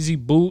whole Yeezy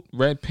boot,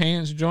 red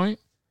pants joint.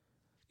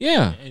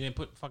 Yeah. And then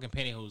put fucking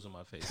pantyhose on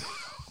my face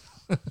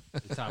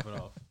to top it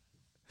off.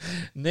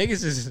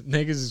 Niggas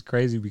is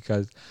crazy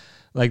because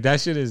like that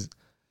shit is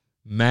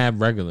mad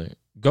regular.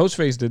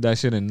 Ghostface did that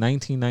shit in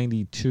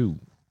 1992.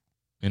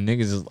 And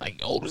niggas is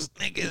like, oh, this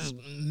nigga is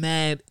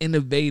mad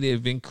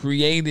innovative and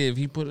creative.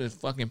 He put his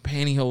fucking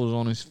pantyhose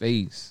on his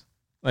face.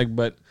 Like,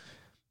 but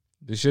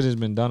the shit has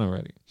been done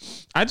already.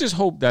 I just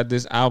hope that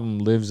this album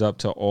lives up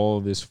to all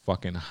this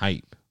fucking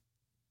hype.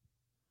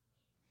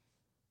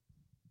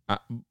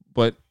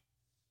 But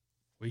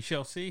we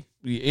shall see.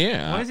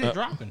 Yeah. When is it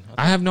dropping?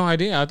 I have no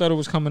idea. I thought it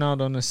was coming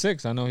out on the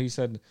 6th. I know he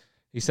said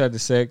the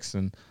 6th,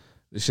 and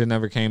the shit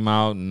never came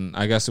out, and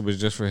I guess it was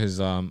just for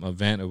his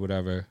event or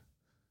whatever.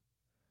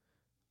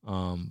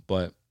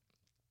 But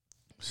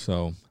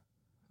so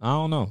I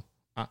don't know.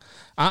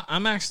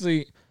 I'm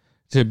actually,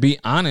 to be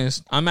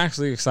honest, I'm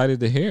actually excited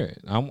to hear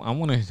it. I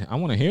want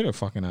to hear the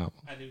fucking album.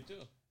 I do too.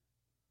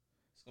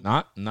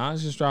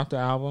 Nas just dropped the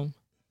album.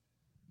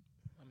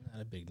 I'm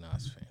not a big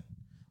Nas fan.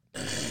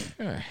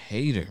 You're a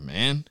hater,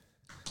 man.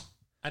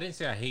 I didn't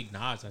say I hate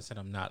Nas. I said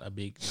I'm not a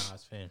big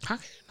Nas fan. How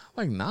can you not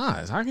like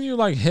Nas? How can you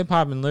like hip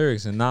hop and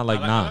lyrics and not like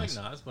Nas?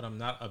 I like Nas, but I'm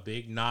not a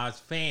big Nas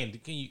fan.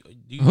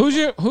 Who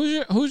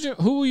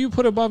will you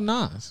put above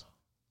Nas?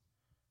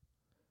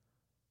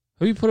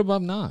 Who you put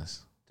above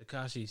Nas?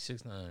 Tekashi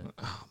 6ix9ine.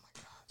 Oh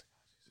my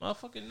god,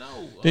 motherfucking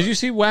no. Did you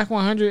see Whack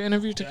 100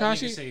 interview Tekashi?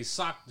 Tekashi? He said he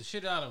socked the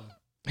shit out of him.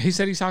 He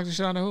said he socked the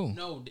shit out of who?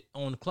 No,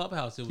 on the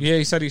Clubhouse. It was, yeah,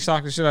 he said he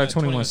socked the shit out of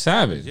 21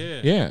 Savage.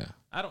 Yeah.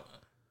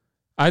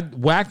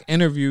 Whack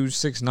interviewed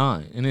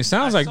 6ix9ine, and it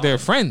sounds like they're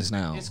friends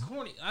now. It's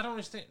corny. I don't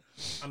understand.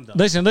 I'm done.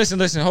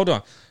 Listen. Hold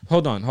on.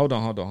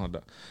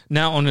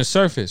 Now on the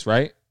surface,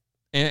 right?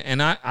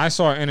 And I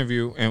saw an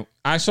interview, and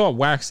I saw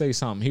Whack say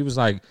something. He was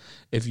like,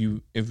 if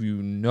you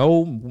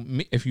know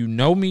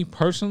me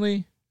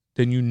personally,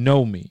 then you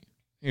know me.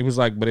 He was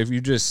like, but if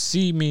you just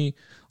see me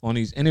on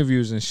these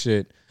interviews and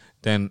shit,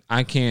 then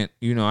I can't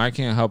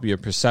help your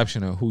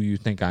perception of who you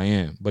think I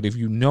am. But if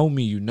you know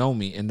me, you know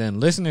me. And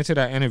then listening to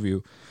that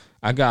interview,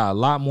 I got a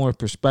lot more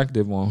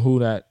perspective on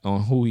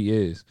who he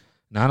is.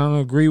 And I don't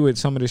agree with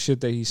some of the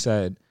shit that he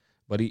said,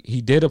 but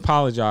he did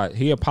apologize.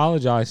 He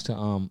apologized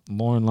to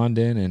Lauren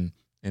London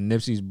and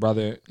Nipsey's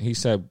brother. He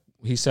said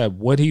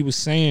what he was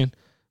saying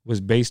was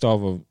based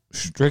off of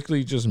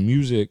strictly just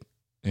music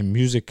and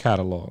music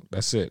catalog.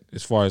 That's it.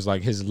 As far as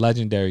like his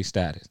legendary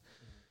status.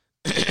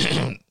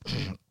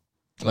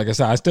 Like I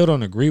said, I still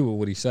don't agree with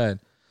what he said,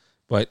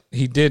 but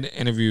he did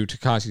interview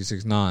Tekashi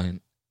 6ix9ine.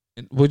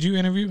 Would you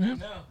interview him?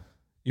 No.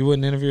 You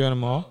wouldn't interview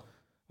him all? No.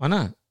 Why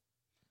not?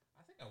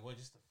 I think I would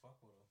just to fuck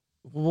with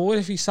him. Well, what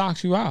if he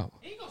socks you out?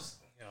 He gonna,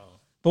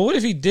 But what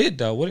if he did,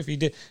 though? What if he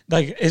did?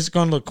 Like, it's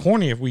going to look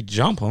corny if we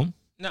jump him.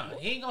 No,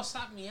 he ain't going to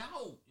sock me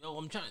out. Yo,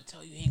 I'm trying to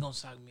tell you, he ain't going to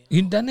sock me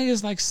out. That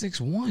nigga's like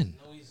 6'1".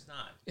 No, he's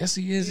not. Yes,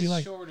 he is. He's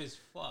like short as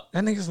fuck.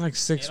 That nigga's like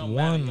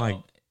 6'1", like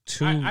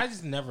 2. I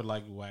just never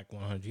liked Whack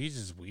 100. He's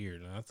just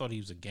weird. I thought he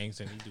was a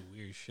gangster and he do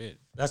weird shit.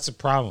 That's the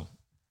problem.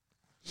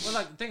 Well,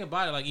 like, think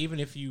about it. Like, even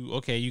if you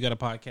got a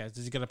podcast.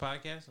 Does he got a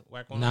podcast?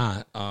 Whack 100?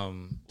 Nah.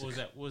 What was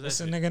that? What's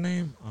the nigga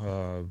name?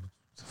 What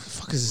the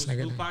fuck is this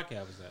nigga name? Who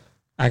podcast was that?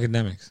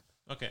 Academics.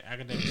 Okay,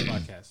 Academics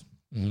podcast.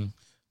 Mm-hmm.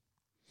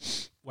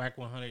 Whack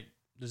 100.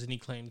 Doesn't he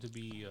claim to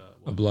be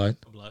a blood?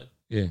 A blood?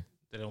 Yeah.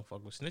 They don't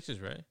fuck with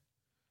snitches, right?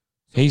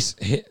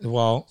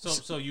 Well.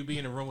 So you be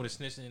in a room with a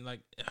snitch and like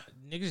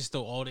niggas just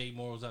throw all their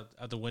morals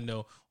out the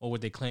window, or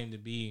what they claim to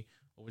be,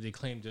 or what they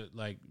claim to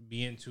like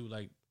be into,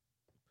 like,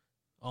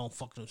 oh,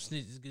 fuck them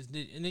snitches,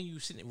 and then you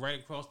sitting right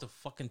across the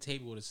fucking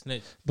table with a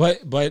snitch.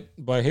 But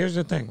here's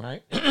the thing,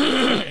 right?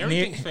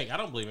 Everything's fake. I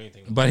don't believe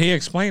anything. But he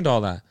explained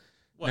all that.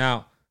 What?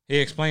 Now he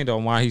explained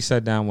on why he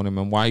sat down with him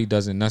and why he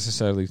doesn't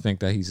necessarily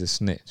think that he's a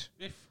snitch.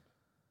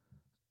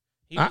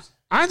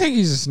 I think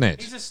he's a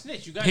snitch. He's a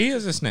snitch. He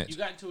is a snitch. You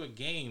got into a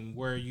game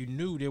where you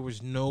knew there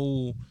was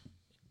no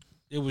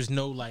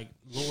like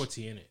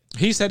loyalty in it.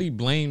 He said he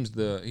blames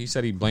the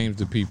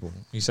people.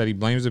 He said he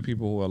blames the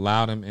people who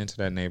allowed him into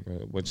that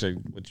neighborhood. Which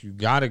you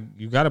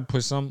gotta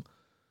put some.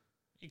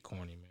 He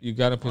corny, man. You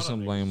gotta put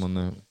some blame on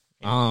them.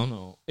 I don't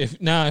know if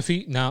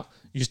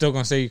you still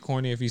gonna say he's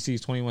corny if he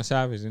sees 21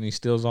 Savage and he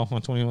steals off on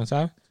 21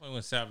 Savage.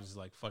 21 Savage is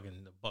like fucking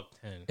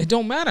 $110. It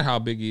don't matter how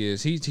big he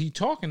is. He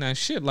talking that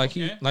shit like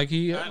he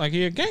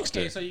a gangster.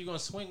 Okay, so you're gonna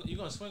swing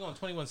on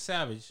 21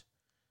 Savage,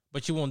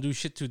 but you won't do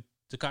shit to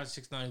Tekashi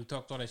 6ix9ine, who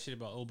talked all that shit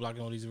about O Block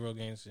and all these real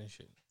gangsters and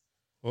shit.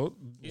 Well,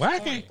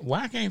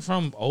 Wack ain't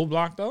from O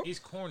Block though. He's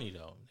corny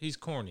though. He's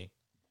corny.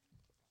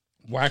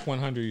 Wack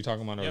 100 you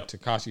talking about, or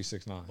Tekashi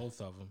 6ix9ine?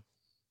 Both of them.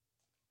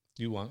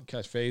 You want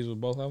catch phase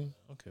with both of them?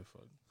 Okay,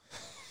 fuck.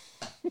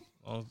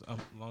 As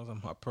long as I'm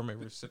my permit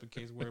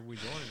reciprocates where we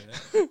doing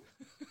it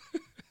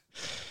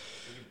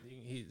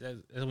at.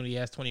 That's when he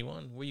asked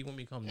 21, where you want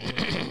me to come? You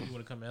want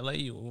to come to LA?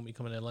 You want me to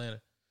come to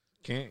Atlanta?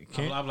 Can't.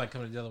 I like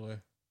coming to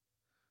Delaware.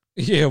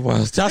 Yeah,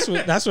 well, that's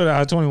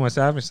what 21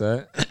 Savage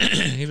said.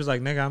 He was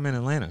like, nigga, I'm in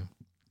Atlanta.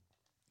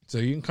 So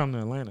you can come to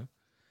Atlanta.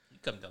 You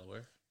come to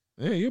Delaware.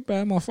 Yeah, you're a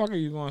bad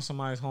motherfucker. You going to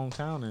somebody's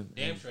hometown and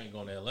damn sure ain't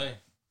going to LA.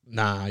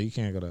 Nah, you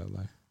can't go to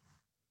LA.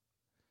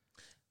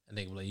 And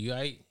they be like, you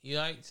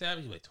ain't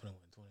Savage? You like 21.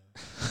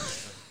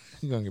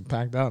 You're gonna get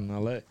packed out in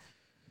LA.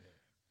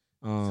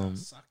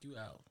 Suck you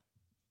out.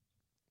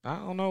 I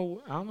don't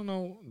know.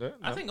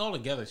 I think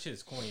altogether shit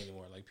is corny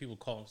anymore. Like people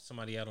calling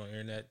somebody out on the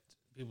internet,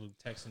 people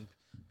texting,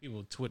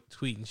 people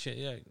tweeting shit.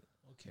 Yeah,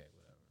 okay,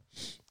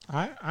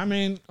 whatever. I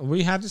mean,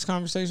 we had this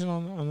conversation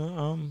on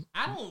the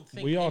I don't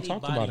think we all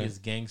talked about is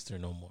it. Gangster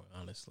no more,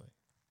 honestly.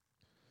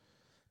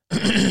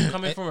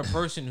 Coming from a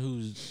person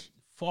who's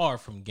far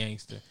from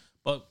gangster,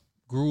 but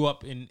grew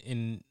up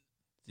in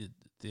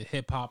the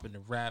hip hop and the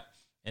rap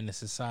and the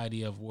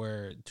society of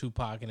where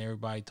Tupac and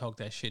everybody talked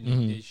that shit and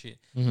they did shit,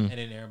 and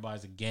then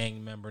everybody's a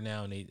gang member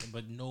now,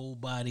 but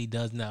nobody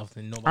does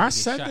nothing. Nobody. I gets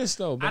said shot. this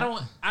though. But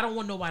I don't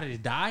want nobody to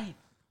die.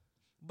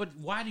 But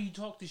why do you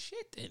talk this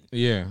shit then?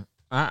 Yeah,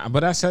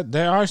 but I said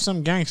there are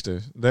some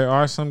gangsters. There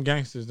are some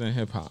gangsters in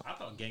hip hop. I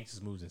thought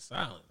gangsters moved in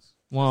silence.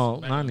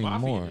 Well, not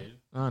anymore.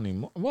 Not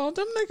anymore. Well,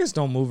 them niggas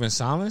don't move in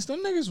silence.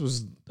 Them niggas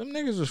was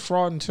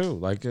frauding too.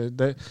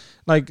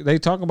 They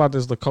talk about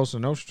this La Cosa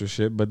Nostra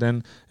shit, but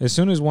then as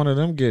soon as one of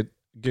them get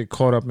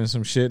caught up in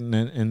some shit and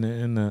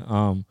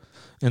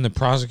the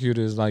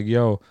prosecutor is like,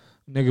 yo,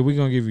 nigga, we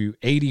gonna give you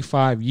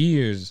 85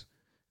 years.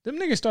 Them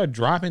niggas start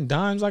dropping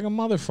dimes like a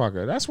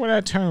motherfucker. That's where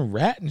that term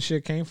rat and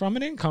shit came from.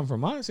 It didn't come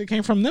from us. It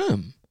came from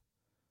them.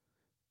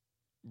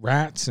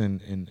 Rats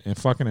and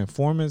fucking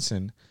informants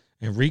and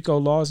RICO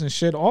laws and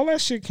shit. All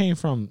that shit came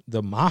from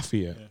the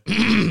mafia.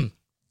 Yeah.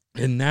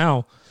 And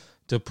now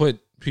to put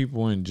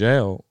people in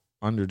jail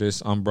under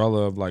this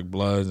umbrella of like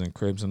Bloods and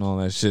Crips and all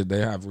that shit, they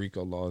have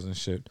RICO laws and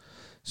shit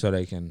so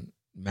they can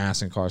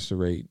mass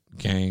incarcerate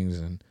gangs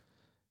and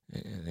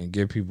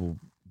give people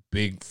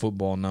big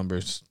football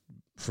numbers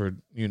for,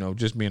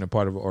 just being a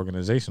part of an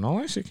organization. All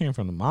that shit came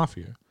from the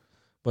mafia.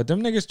 But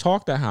them niggas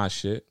talk that hot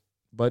shit,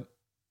 but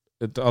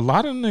a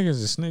lot of niggas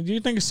is snitch. Do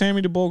you think of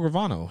Sammy the Bull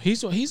Gravano?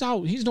 He's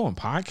out. He's doing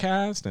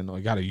podcasts and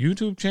got a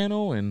YouTube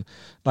channel and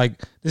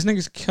like this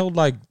nigga's killed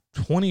like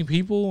 20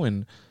 people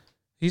and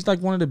he's like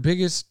one of the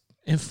biggest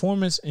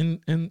informants in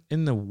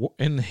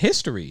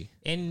history.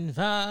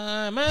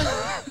 Informer.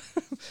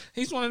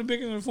 He's one of the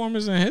biggest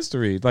informants in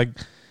history. Like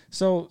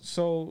so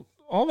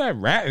all that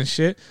rat and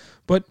shit.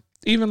 But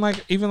even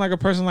like a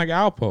person like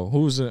Alpo,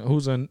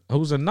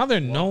 who's another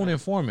known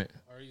informant.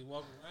 Are you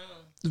walking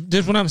around?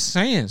 That's what I'm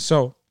saying.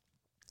 So.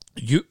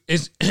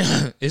 That's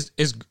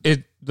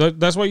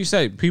what you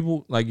say.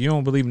 People like you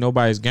don't believe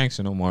nobody's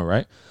gangster no more,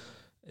 right?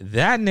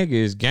 That nigga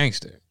is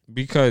gangster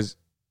because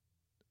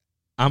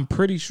I'm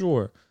pretty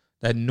sure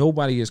that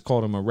nobody has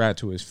called him a rat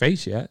to his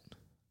face yet.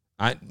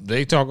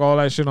 They talk all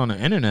that shit on the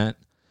internet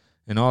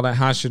and all that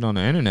hot shit on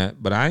the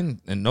internet, but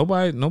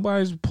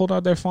nobody's pulled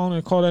out their phone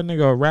and called that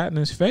nigga a rat in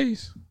his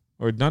face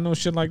or done no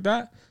shit like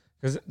that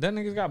because that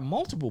nigga's got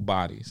multiple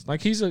bodies.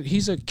 Like he's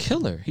a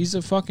killer. He's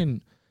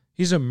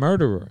a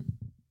murderer.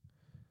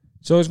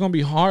 So it's gonna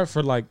be hard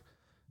for like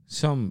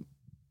some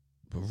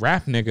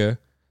rap nigga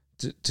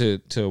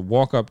to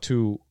walk up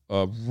to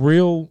a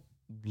real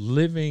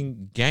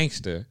living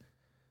gangster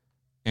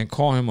and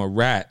call him a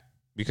rat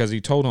because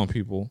he told on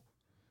people,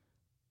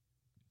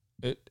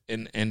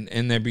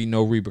 and there be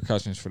no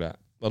repercussions for that.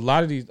 a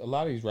lot of these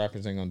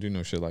rappers ain't gonna do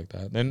no shit like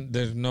that. Then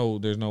there's no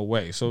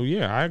way. So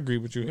yeah, I agree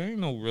with you. Ain't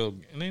no real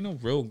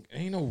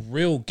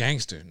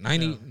gangster.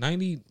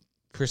 90%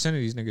 of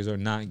these niggas are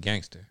not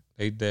gangster.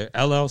 They're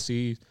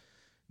LLCs.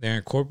 They're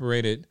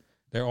incorporated.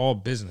 They're all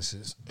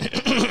businesses.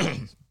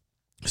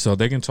 So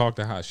they can talk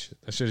the hot shit.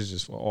 That shit is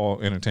just for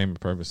all entertainment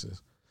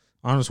purposes.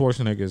 Arnold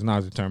Schwarzenegger is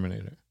not the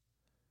Terminator.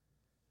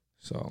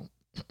 So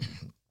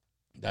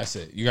that's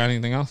it. You got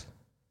anything else?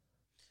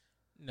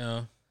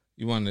 No.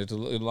 You wanted to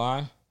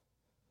live?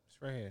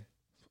 It's right here.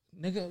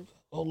 Nigga,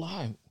 go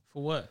live.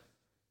 For what?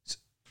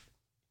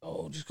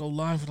 Oh, just go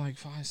live for like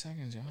 5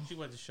 seconds, yo. What you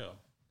want to show?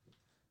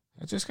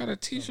 I just got a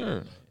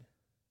t-shirt.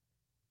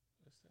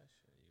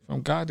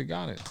 From God to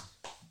Got It.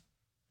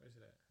 Where's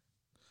it at?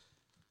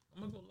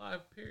 I'm going to go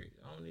live, period.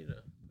 I don't need to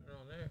put it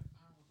on there.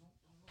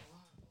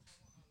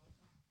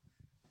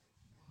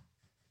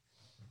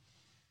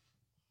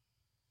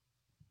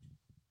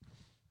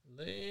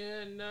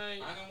 Late at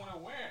night. I don't want to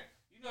wear it.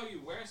 You know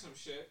you wear some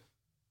shit.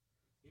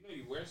 You know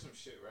you wear some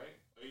shit, right?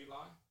 Are you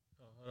lying?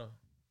 Oh, hold on.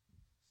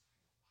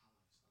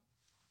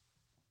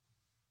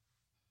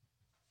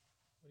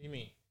 What do you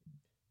mean?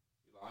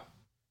 You lie?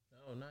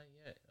 No, not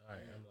yet. All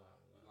right, I'm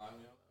lying. You lie,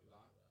 yo? You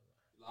lie?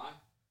 You lie?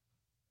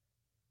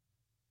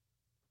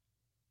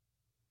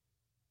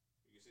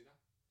 You can see that?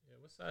 Yeah,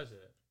 what size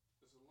is it?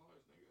 It's a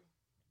large, nigga.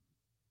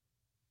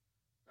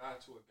 Got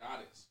it to a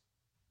goddess.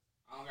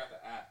 I don't got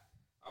the app.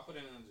 I'll put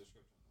it in the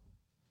description.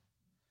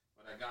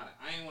 But I got it.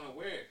 I ain't want to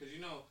wear it because you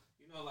know,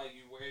 like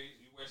you wear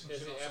some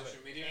shit on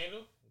social media.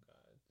 Handle?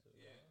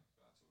 Yeah,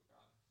 got to a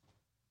goddess.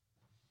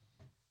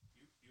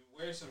 You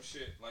wear some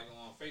shit like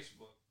on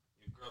Facebook.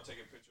 Your girl take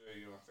a picture of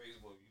you on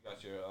Facebook. You got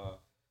your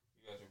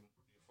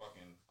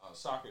fucking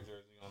soccer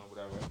jersey on or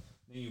whatever.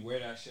 Then you wear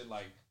that shit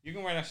like you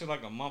can wear that shit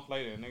like a month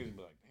later and niggas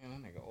be like, damn,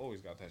 that nigga always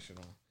got that shit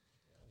on.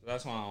 So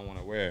that's why I don't want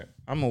to wear it.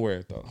 I'm gonna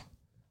wear it though.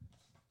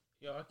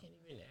 Yo, I can't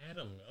even add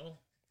them, yo.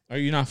 Are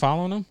you not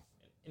following them?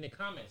 In the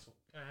comments.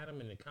 Can I add them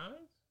in the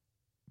comments?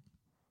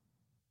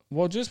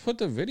 Well, just put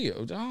the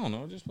video. I don't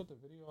know. Just put the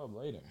video up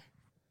later.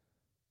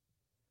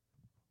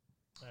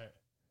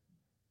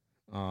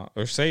 All right.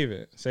 Or save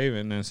it,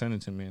 and then send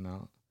it to me, and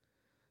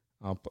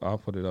I'll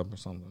put it up or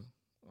something.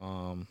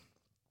 I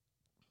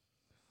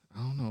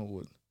don't know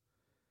what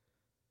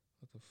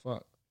the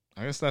fuck.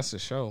 I guess that's the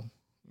show.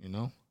 You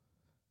know.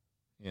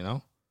 You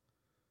know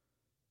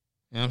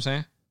what I'm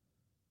saying?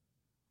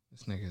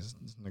 This nigga's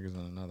in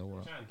another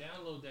world. I'm trying to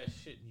download that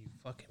shit, you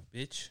fucking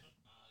bitch.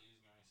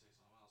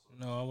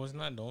 No, I was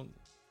not. Don't.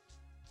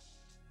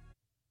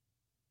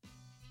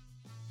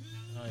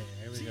 Oh yeah,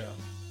 here we go.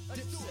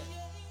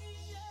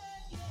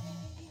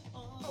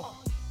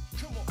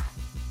 Come on.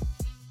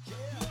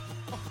 Yeah.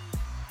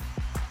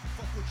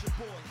 Fuck with your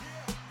boy.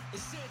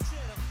 It's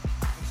Santana.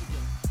 Once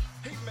again.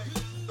 Hey, man.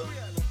 Oh,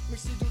 yeah. Let me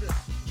see do this.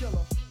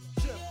 Killer.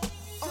 Chip.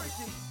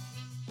 Freaky.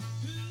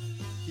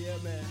 Yeah,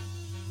 man.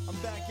 I'm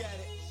back at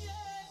it.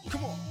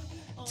 Come on.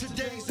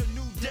 Today's a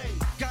new day.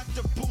 Got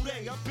the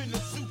booty up in the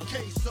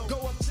suitcase. So go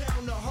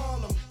uptown to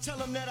Harlem. Tell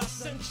them that I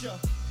sent ya.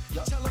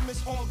 Tell them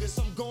it's August,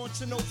 I'm going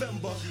to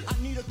November. I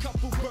need a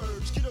couple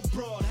birds, get a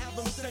broad, have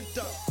them sent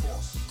up.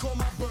 Call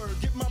my bird,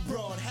 get my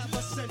broad, have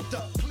her sent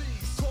up.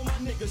 Please. Call my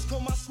niggas, call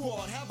my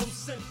squad, have them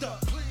sent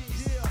up.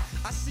 Please. Yeah,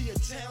 I see a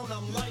town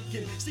I'm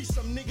liking. See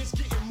some niggas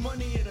getting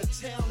money in a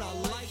town, I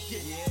like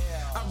it. Yeah.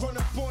 I run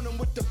up on them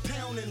with the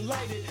pound and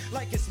light it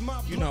like it's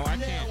my block I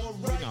now, can't,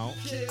 right? you know.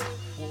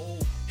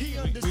 He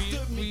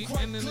understood me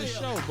quite ending clear. the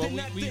show, but Then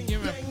that we thing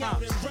giving bang out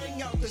props and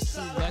rang out the to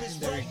side of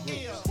his legendary right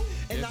ear. groups.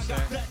 And I Dipset,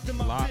 got back to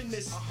my Lox.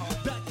 business.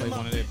 Back to Play my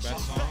one of their bitch.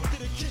 best Back songs, to the you know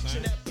what I'm kitchen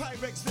saying? at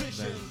Pyrex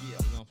Vision. Then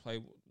we're gonna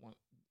play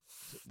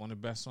one of the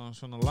best songs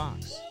from the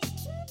Lox. You know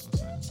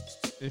what I'm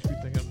saying? If you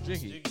think I'm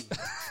jiggy.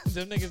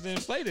 Them niggas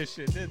didn't play this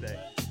shit, did they?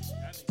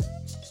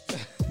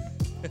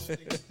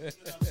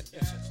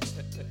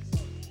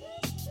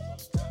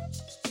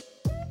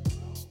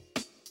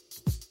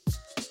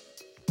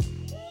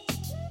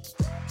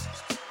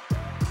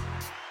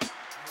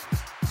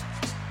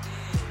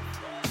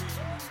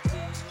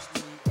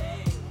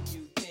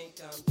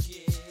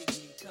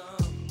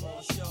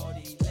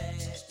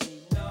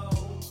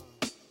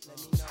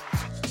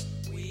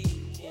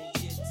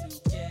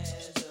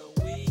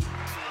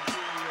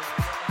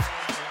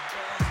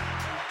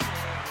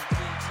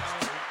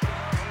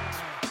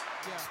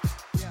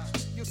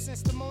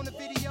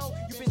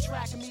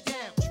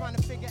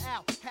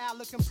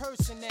 Looking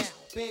person now,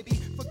 baby.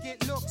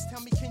 Forget looks. Tell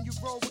me, can you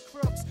roll with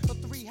crooks? Or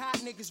 3 hot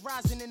niggas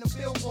rising in the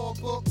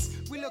Billboard books.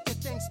 We look at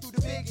things through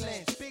the big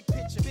lens, big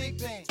picture, big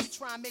bands. We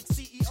try and make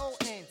CEO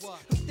ends. Them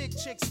thick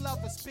chicks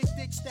love us, big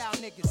dick style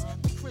niggas.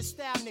 We Chris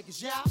style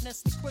niggas, y'all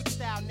Nestle Quick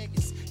style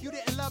niggas. You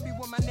didn't love me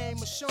when my name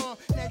was Sean.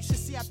 Now you should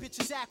see how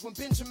bitches act when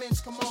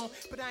Benjamins come on.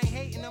 But I ain't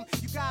hating them.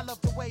 You gotta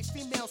love the way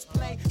females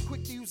play.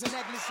 Quick to use a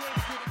negligee.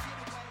 Get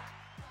it.